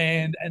 hmm.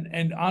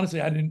 and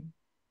honestly, I'm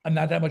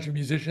not that much of a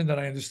musician that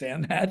I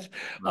understand that.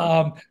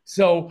 Right.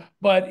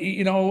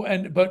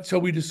 But so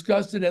we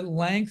discussed it at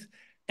length,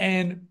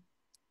 and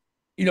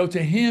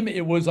to him,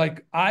 it was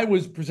like I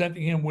was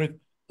presenting him with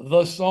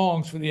the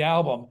songs for the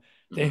album.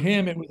 To Hmm.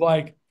 him, it was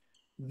like,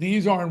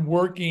 these aren't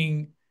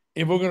working.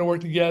 If we're going to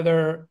work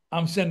together,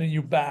 I'm sending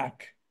you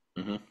back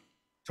Hmm.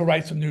 to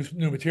write some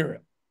new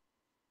material.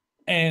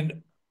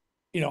 And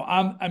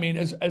I mean,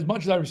 as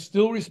much as I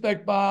still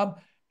respect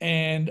Bob,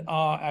 and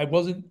I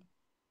wasn't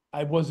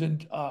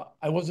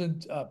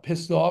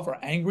pissed off or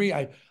angry.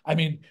 I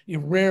mean, you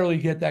rarely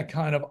get that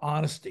kind of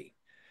honesty.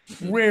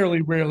 Mhm.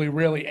 Rarely, rarely,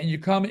 rarely. And you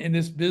come in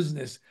this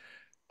business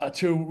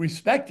to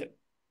respect it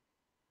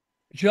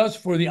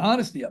just for the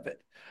honesty of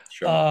it.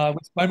 Sure.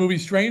 With my movie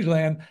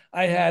Strangeland,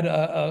 I had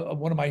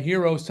one of my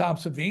heroes, Tom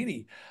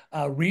Savini,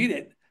 read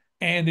it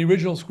and the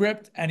original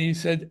script, and he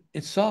said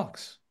it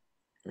sucks.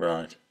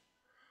 Right.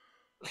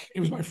 He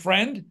was my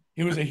friend.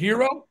 He was a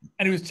hero,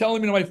 and he was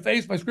telling me to my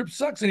face, my script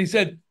sucks. And he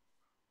said,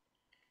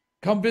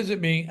 come visit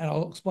me and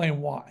I'll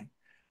explain why.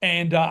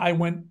 And I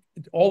went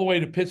all the way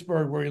to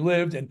Pittsburgh where he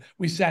lived, and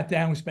we sat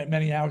down. We spent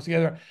many hours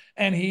together,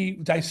 and he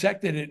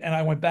dissected it. And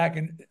I went back,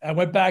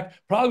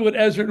 probably what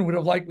Ezrin would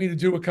have liked me to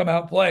do would come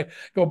out and play,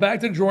 go back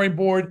to the drawing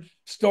board,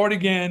 start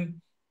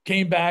again,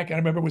 came back. And I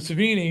remember with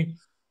Savini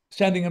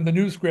sending him the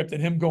new script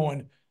and him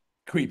going,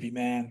 creepy,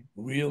 man,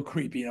 real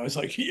creepy. And I was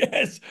like,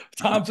 yes,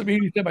 Tom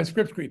Savini said my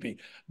script's creepy.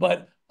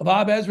 But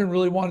Bob Ezrin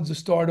really wanted to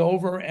start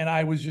over, and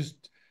I was just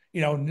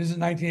this is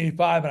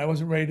 1985, and I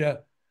wasn't ready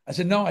to. I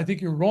said, no, I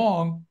think you're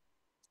wrong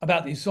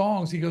about these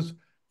songs. He goes,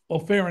 well,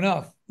 fair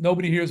enough.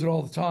 Nobody hears it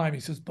all the time. He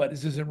says, but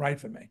this isn't right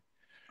for me.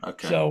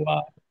 Okay. So,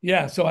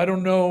 yeah, so I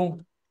don't know,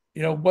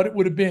 what it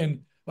would have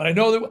been, but I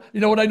know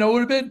that, what I know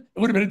would have been? It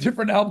would have been a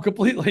different album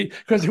completely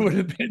because it would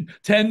have been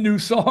 10 new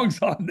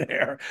songs on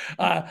there.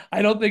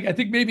 I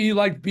think maybe he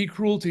liked Be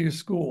Cruel to Your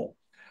School.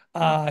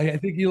 I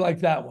think he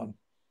liked that one.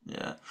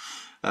 Yeah.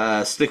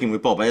 Sticking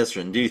with Bob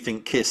Ezrin, do you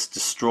think Kiss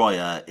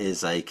Destroyer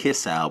is a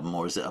Kiss album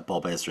or is it a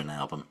Bob Ezrin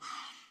album?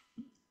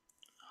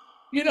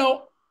 You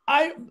know,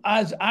 I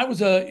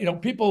was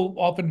people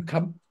often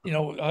come,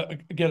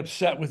 get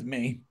upset with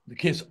me, the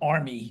Kiss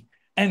Army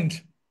and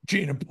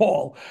Gene and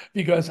Paul,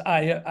 because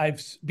I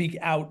speak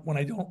out when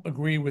I don't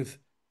agree with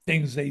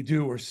things they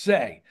do or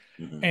say.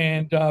 Hmm.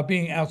 And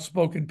being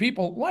outspoken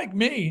people like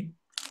me,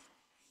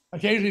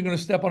 occasionally going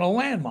to step on a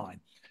landmine.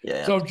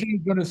 Yeah. So if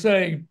Gene's going to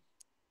say,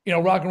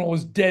 rock and roll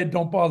is dead,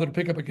 don't bother to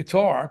pick up a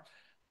guitar.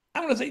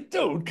 I'm going to say,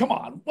 dude, come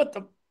on, what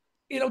the,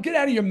 get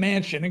out of your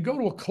mansion and go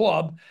to a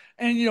club.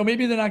 And,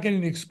 maybe they're not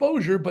getting the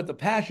exposure, but the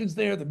passion's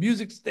there, the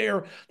music's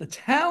there, the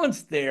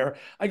talent's there.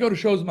 I go to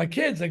shows with my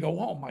kids. I go,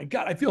 oh my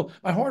God, I feel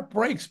my heart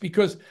breaks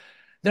because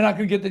they're not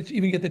going to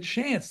even get the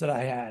chance that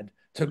I had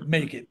to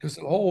make it because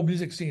the whole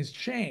music scene's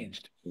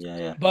changed. Yeah.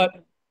 Yeah.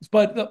 But,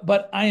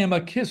 but I am a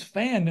Kiss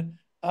fan.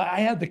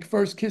 I had the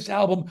first Kiss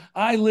album.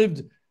 I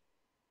lived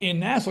in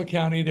Nassau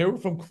County. They were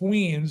from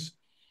Queens.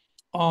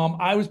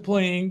 I was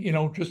playing,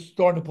 just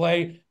starting to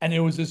play, and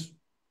there was this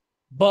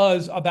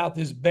buzz about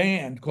this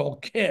band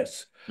called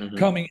Kiss Hmm.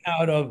 coming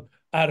out of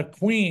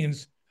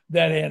Queens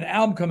that had an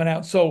album coming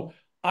out. So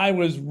I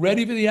was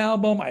ready for the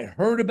album. I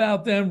heard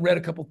about them, read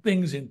a couple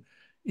things in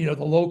the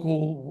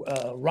local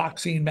rock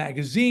scene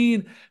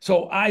magazine.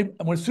 So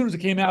as soon as it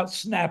came out,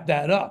 snapped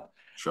that up.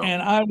 Sure.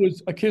 And I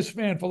was a Kiss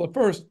fan for the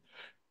first,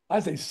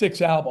 I'd say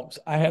 6 albums.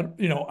 I had,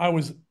 I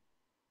was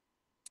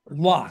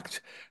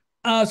locked.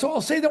 So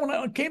I'll say that when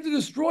I came to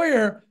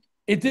Destroyer,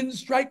 it didn't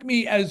strike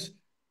me as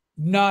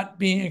not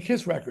being a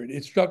Kiss record.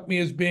 It struck me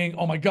as being,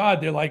 oh my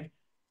God, they're like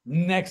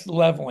next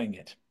leveling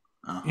it.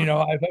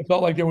 Uh-huh. I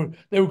felt like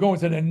they were going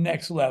to the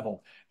next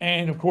level.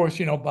 And of course,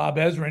 Bob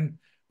Ezrin,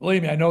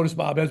 believe me, I noticed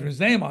Bob Ezrin's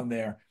name on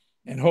there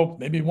and hope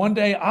maybe one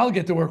day I'll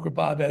get to work with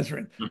Bob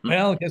Ezrin.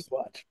 Well, guess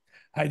what?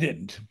 I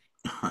didn't.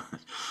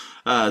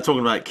 Talking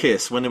about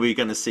Kiss, when are we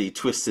going to see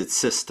Twisted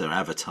Sister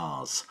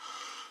avatars?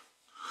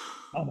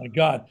 Oh my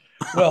God.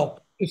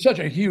 Well, it's such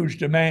a huge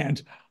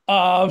demand.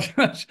 Um,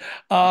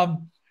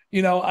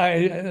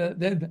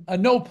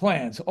 no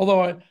plans.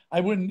 Although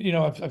I wouldn't,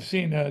 I've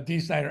seen Dee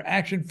Snider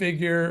action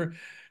figure,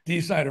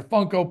 Dee Snider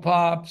Funko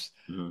Pops.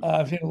 Mhm.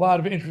 I've seen a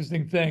lot of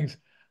interesting things.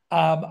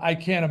 I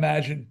can't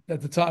imagine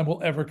that the time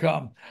will ever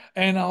come.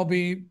 And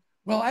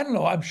well, I don't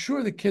know. I'm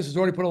sure the Kiss has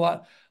already put a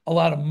lot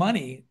of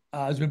money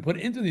has been put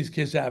into these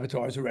Kiss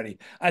avatars already.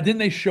 Didn't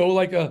they show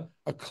like a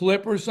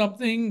clip or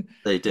something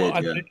They did,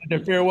 at yeah. their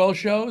farewell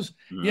shows?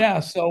 Mhm. Yeah.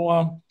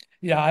 So,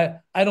 yeah,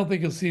 I don't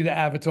think you'll see the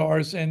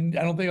avatars, and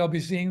I don't think I'll be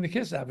seeing the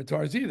Kiss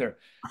avatars either,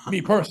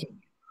 me personally.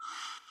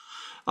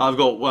 I've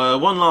got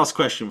one last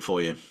question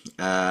for you,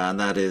 and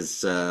that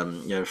is,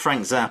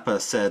 Frank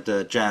Zappa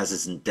said jazz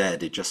isn't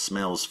dead; it just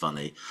smells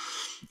funny.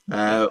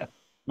 Uh,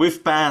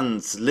 with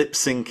bands lip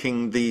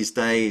syncing these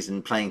days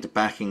and playing to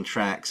backing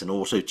tracks and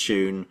auto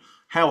tune,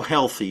 how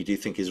healthy do you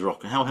think is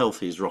rock? How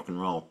healthy is rock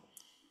and roll?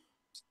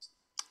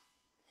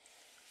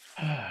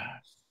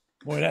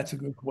 Boy, that's a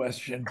good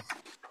question.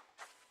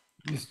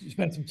 You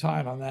spent some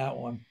time on that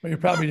one, but you're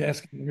probably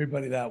asking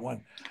everybody that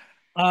one.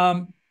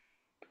 Um,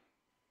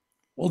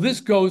 well, this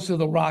goes to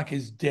the rock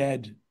is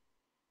dead,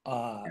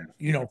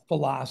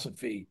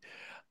 philosophy.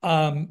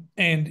 And,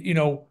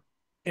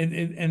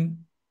 and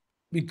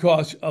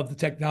because of the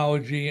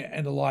technology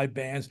and the live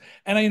bands.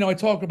 And I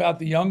talk about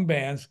the young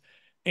bands,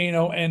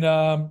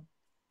 and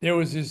there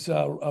was this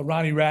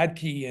Ronnie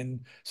Radke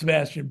and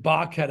Sebastian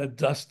Bach had a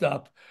dust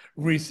up,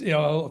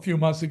 a few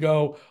months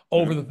ago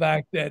over Mhm. the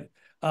fact that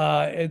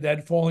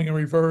that Falling in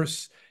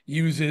Reverse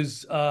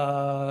uses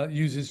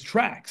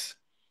tracks.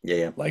 Yeah,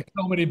 yeah, Like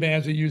so many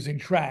bands are using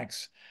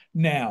tracks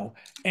now.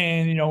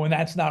 And, and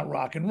that's not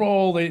rock and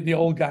roll. The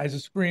old guys are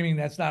screaming,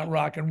 that's not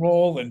rock and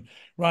roll. And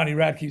Ronnie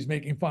Radke's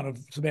making fun of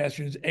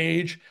Sebastian's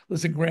age.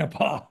 Listen,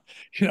 Grandpa,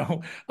 you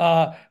know.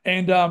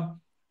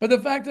 But the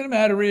fact of the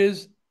matter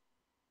is,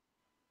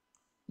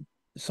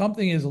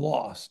 something is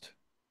lost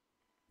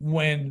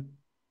when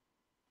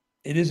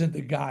it isn't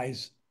the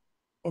guys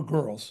or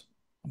girls.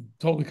 I'm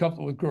totally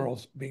comfortable with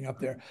girls being up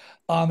there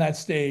on that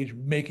stage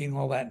making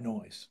all that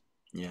noise.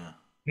 yeah,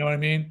 You know what I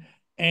mean?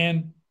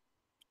 And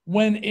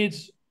when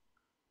it's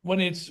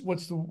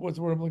what's the word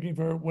I'm looking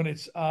for? When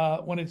it's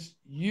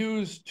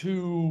used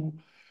to,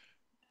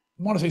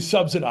 I want to say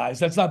subsidize.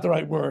 That's not the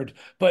right word,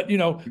 but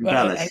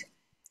embellish,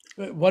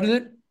 what is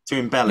it? to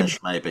embellish,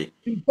 maybe.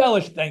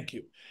 Embellish. Thank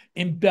you.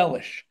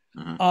 Embellish.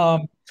 Hmm.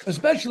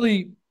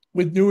 Especially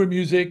with newer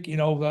music,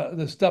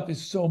 the stuff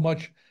is so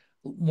much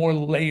more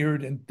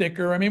layered and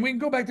thicker. I mean, we can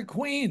go back to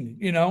Queen,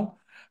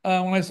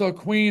 when I saw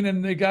Queen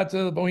and they got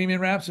to the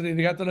Bohemian Rhapsody,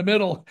 they got to the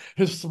middle,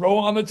 just throw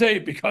on the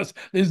tape because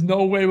there's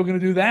no way we're going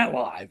to do that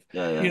live.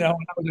 Yeah, yeah, I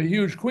was a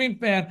huge Queen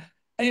fan.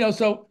 And,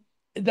 so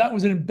that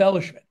was an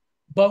embellishment.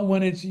 But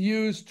when it's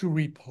used to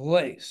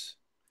replace,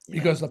 yeah.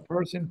 because the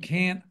person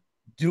can't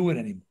do it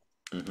anymore.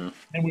 Hmm.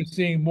 And we're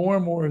seeing more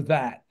and more of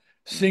that.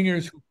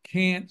 Singers who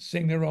can't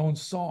sing their own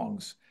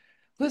songs.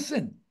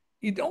 Listen,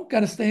 you don't got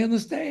to stay on the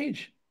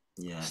stage.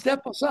 Yeah,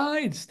 Step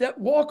aside,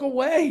 walk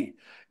away.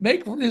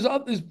 There's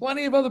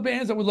plenty of other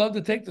bands that would love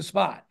to take the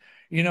spot.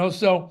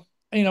 So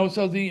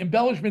the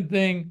embellishment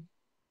thing,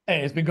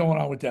 hey, it's been going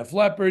on with Def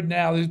Leppard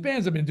now. There's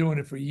bands that have been doing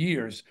it for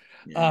years.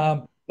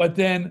 yeah, But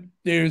then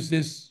there's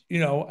this,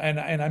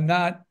 and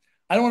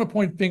I don't want to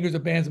point fingers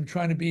at bands. I'm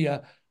trying to be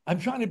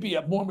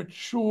a more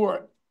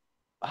mature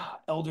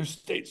elder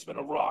statesman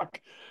of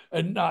rock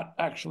and not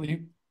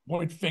actually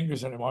point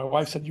fingers anymore. My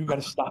wife said, you got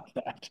to stop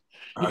that.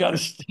 You got to okay,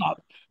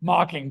 stop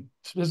mocking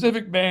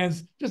specific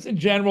bands, just in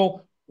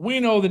general. We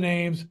know the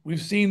names. We've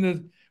seen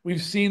the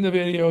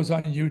videos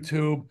on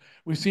YouTube.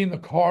 We've seen the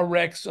car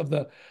wrecks of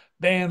the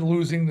band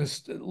losing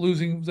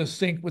the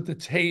sync with the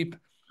tape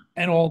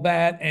and all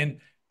that.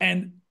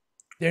 And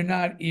they're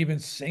not even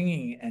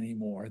singing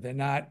anymore. They're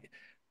not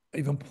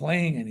even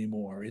playing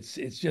anymore. It's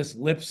just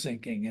lip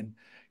syncing, and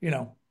you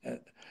know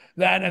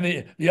that.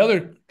 And the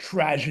other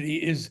tragedy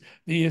is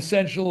the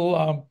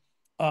essential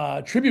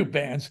tribute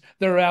bands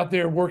that are out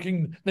there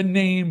working the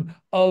name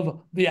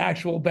of the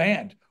actual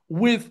band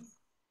with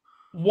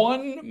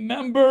one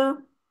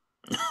member,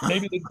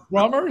 maybe the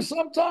drummer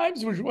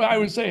sometimes, which I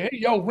would say, hey,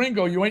 yo,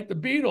 Ringo, you ain't the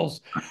Beatles,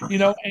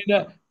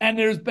 and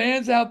there's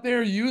bands out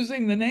there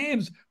using the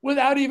names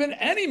without even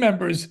any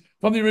members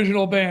from the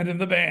original band in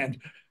the band,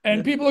 yeah,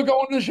 and people are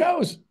going to the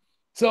shows.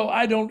 So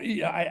I don't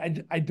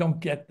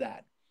get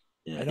that.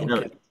 yeah. I don't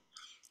get it.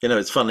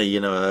 It's funny.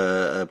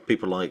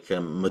 People like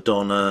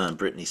Madonna and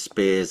Britney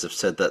Spears have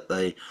said that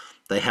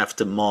they have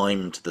to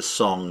mime to the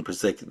song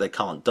because they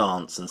can't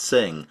dance and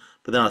sing.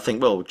 But then I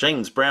think, well,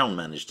 James Brown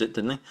managed it,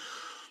 didn't he?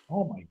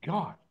 Oh my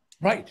God.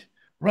 Right.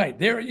 Right.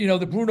 There,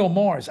 the Bruno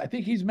Mars. I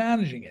think he's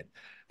managing it.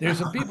 There's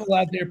some people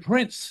out there.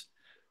 Prince.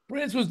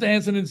 Prince was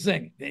dancing and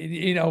singing.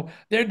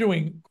 They're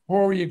doing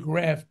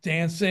choreographed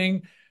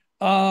dancing.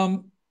 I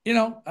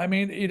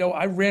mean,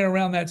 I ran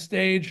around that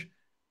stage.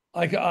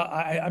 Like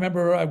I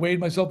remember I weighed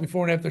myself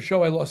before and after the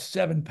show. I lost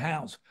 7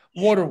 pounds,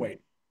 water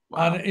weight.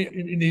 Wow.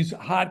 In these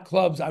hot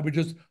clubs, I would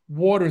just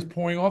water is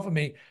pouring off of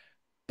me,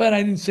 but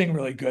I didn't sing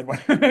really good.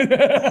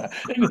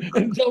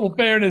 In total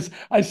fairness,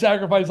 I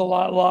sacrificed a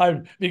lot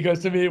live because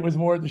to me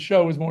the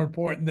show was more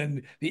important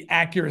than the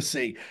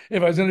accuracy.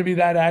 If I was going to be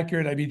that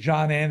accurate, I'd be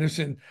John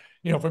Anderson,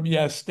 from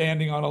Yes,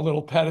 standing on a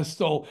little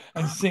pedestal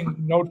and sing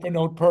note for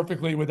note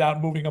perfectly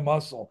without moving a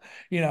muscle.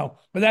 But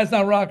that's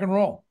not rock and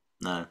roll.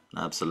 No,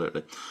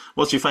 absolutely.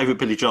 What's your favourite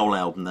Billy Joel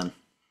album then?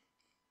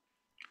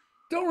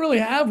 Don't really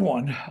have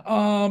one.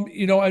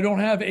 I don't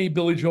have a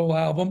Billy Joel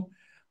album.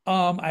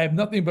 I have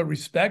nothing but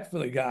respect for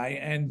the guy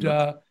and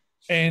Mhm.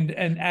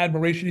 and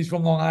admiration. He's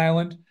from Long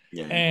Island,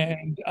 Yeah, yeah.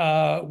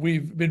 and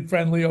we've been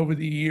friendly over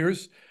the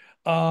years.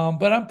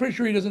 But I'm pretty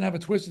sure he doesn't have a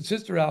Twisted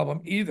Sister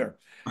album either.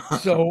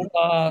 So,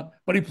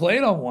 but he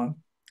played on one.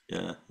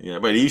 Yeah, yeah.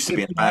 Well, he used to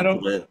be in a band Piano.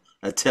 called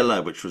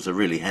Attila, which was a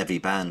really heavy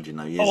band,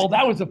 Oh, years well, ago.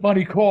 that was a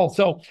funny call.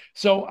 So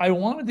I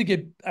wanted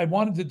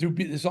to do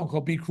this song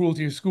called "Be Cruel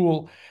to Your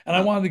School," and I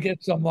Uh, wanted to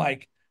get some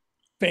like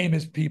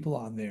famous people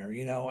on there,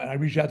 and I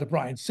reached out to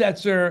Brian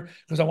Setzer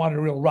because I wanted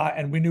a real rock,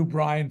 and we knew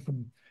Brian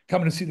from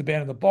coming to see the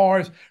band in the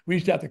bars.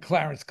 Reached out to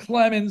Clarence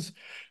Clemens,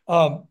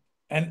 um,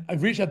 and I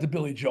reached out to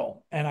Billy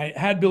Joel, and I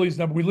had Billy's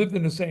number. We lived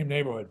in the same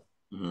neighborhood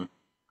mhm.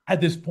 at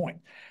this point,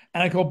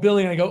 and I called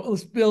Billy and I go,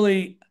 "Listen,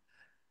 Billy,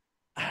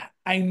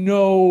 I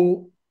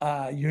know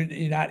you're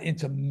not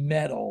into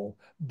metal,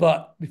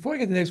 but before I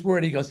get the next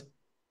word, he goes,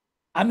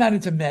 I'm not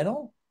into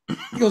metal.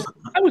 He goes,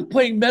 I was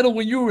playing metal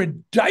when you were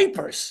in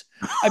diapers.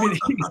 I mean,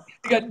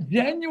 he got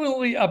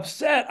genuinely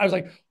upset. I was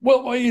like,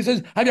 well, he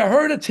says, have you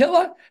heard of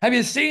Tilla? Have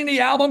you seen the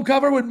album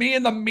cover with me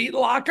in the meat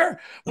locker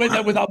with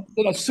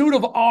a suit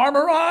of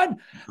armor on?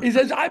 He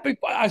says,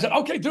 I said,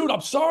 okay, dude,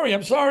 I'm sorry.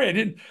 I'm sorry.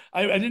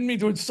 I didn't mean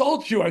to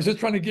insult you. I was just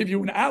trying to give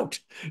you an out.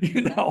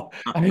 You know,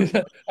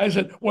 I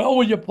said, well,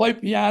 will you play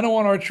piano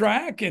on our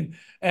track?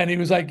 And he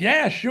was like,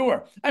 yeah,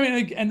 sure. I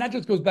mean, and that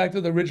just goes back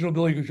to the original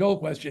Billy Joel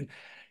question.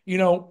 You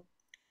know,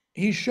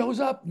 he shows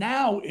up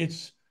now.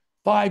 It's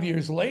 5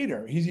 years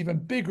later. He's even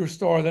bigger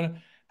star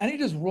than, and he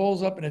just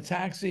rolls up in a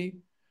taxi,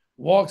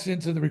 walks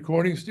into the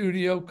recording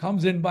studio,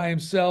 comes in by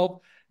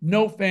himself,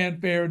 no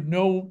fanfare,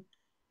 no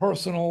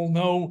personal,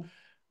 no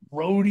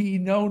roadie,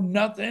 no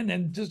nothing,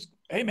 and just,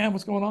 hey man,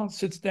 what's going on?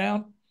 Sits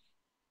down,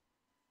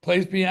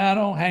 plays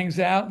piano, hangs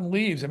out, and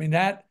leaves. I mean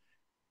that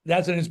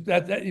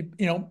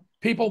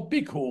people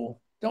be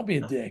cool, don't be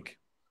a dick.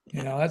 You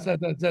Yeah. know that's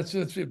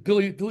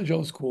Billy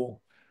Joe's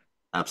cool.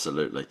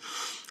 Absolutely.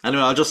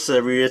 Anyway, I'll just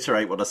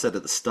reiterate what I said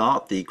at the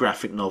start. The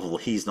graphic novel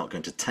He's Not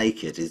Going to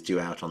Take It is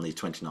due out on the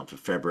 29th of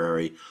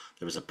February.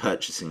 There is a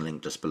purchasing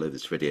link just below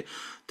this video.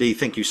 Dee,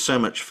 thank you so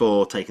much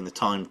for taking the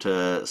time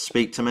to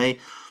speak to me.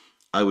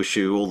 I wish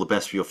you all the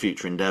best for your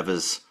future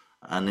endeavours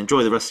and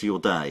enjoy the rest of your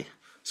day.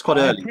 It's quite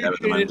I early there at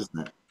the appreciate moment, it.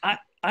 isn't it?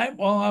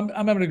 Well,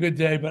 I'm having a good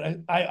day,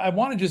 but I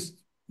want to just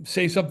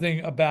say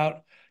something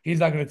about he's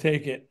not going to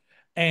take it,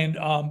 and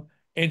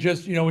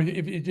just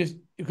if it just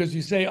because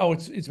you say, oh,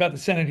 it's about the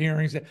Senate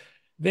hearings,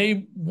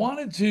 they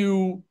wanted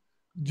to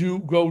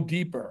go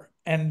deeper,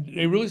 and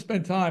they really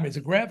spent time. It's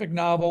a graphic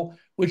novel,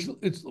 which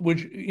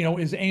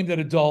is aimed at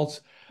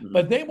adults, Hmm.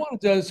 but they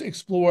wanted to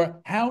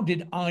explore how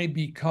did I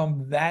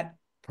become that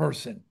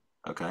person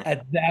Okay.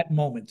 at that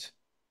moment,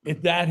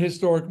 at that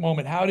historic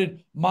moment? How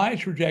did my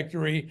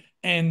trajectory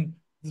and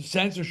the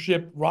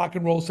censorship, rock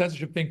and roll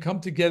censorship thing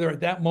come together at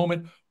that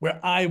moment where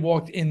I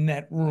walked in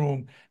that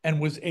room and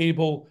was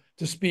able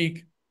to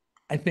speak,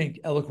 I think,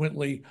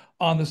 eloquently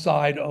on the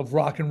side of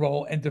rock and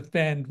roll and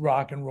defend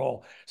rock and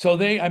roll. So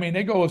I mean,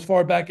 they go as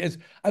far back as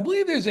I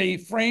believe there's a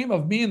frame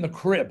of me in the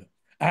crib.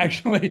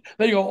 Actually,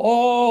 they go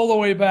all the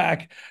way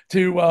back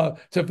to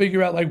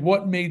figure out like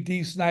what made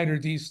Dee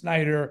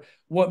Snider,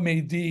 what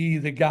made Dee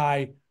the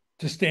guy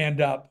to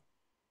stand up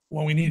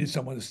when we needed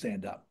someone to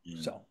stand up.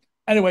 Yeah. So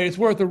anyway, it's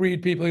worth a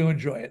read. People who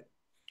enjoy it.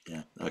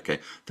 Yeah. Okay.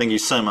 Thank you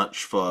so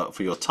much for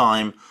your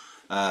time.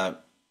 Uh,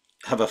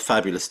 have a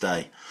fabulous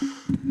day.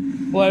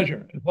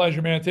 Pleasure,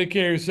 man. Take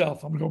care of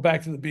yourself. I'm gonna go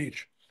back to the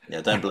beach.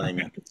 Yeah, don't blame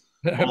you.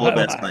 Bye All the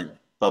best, bye. mate.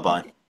 Bye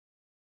bye.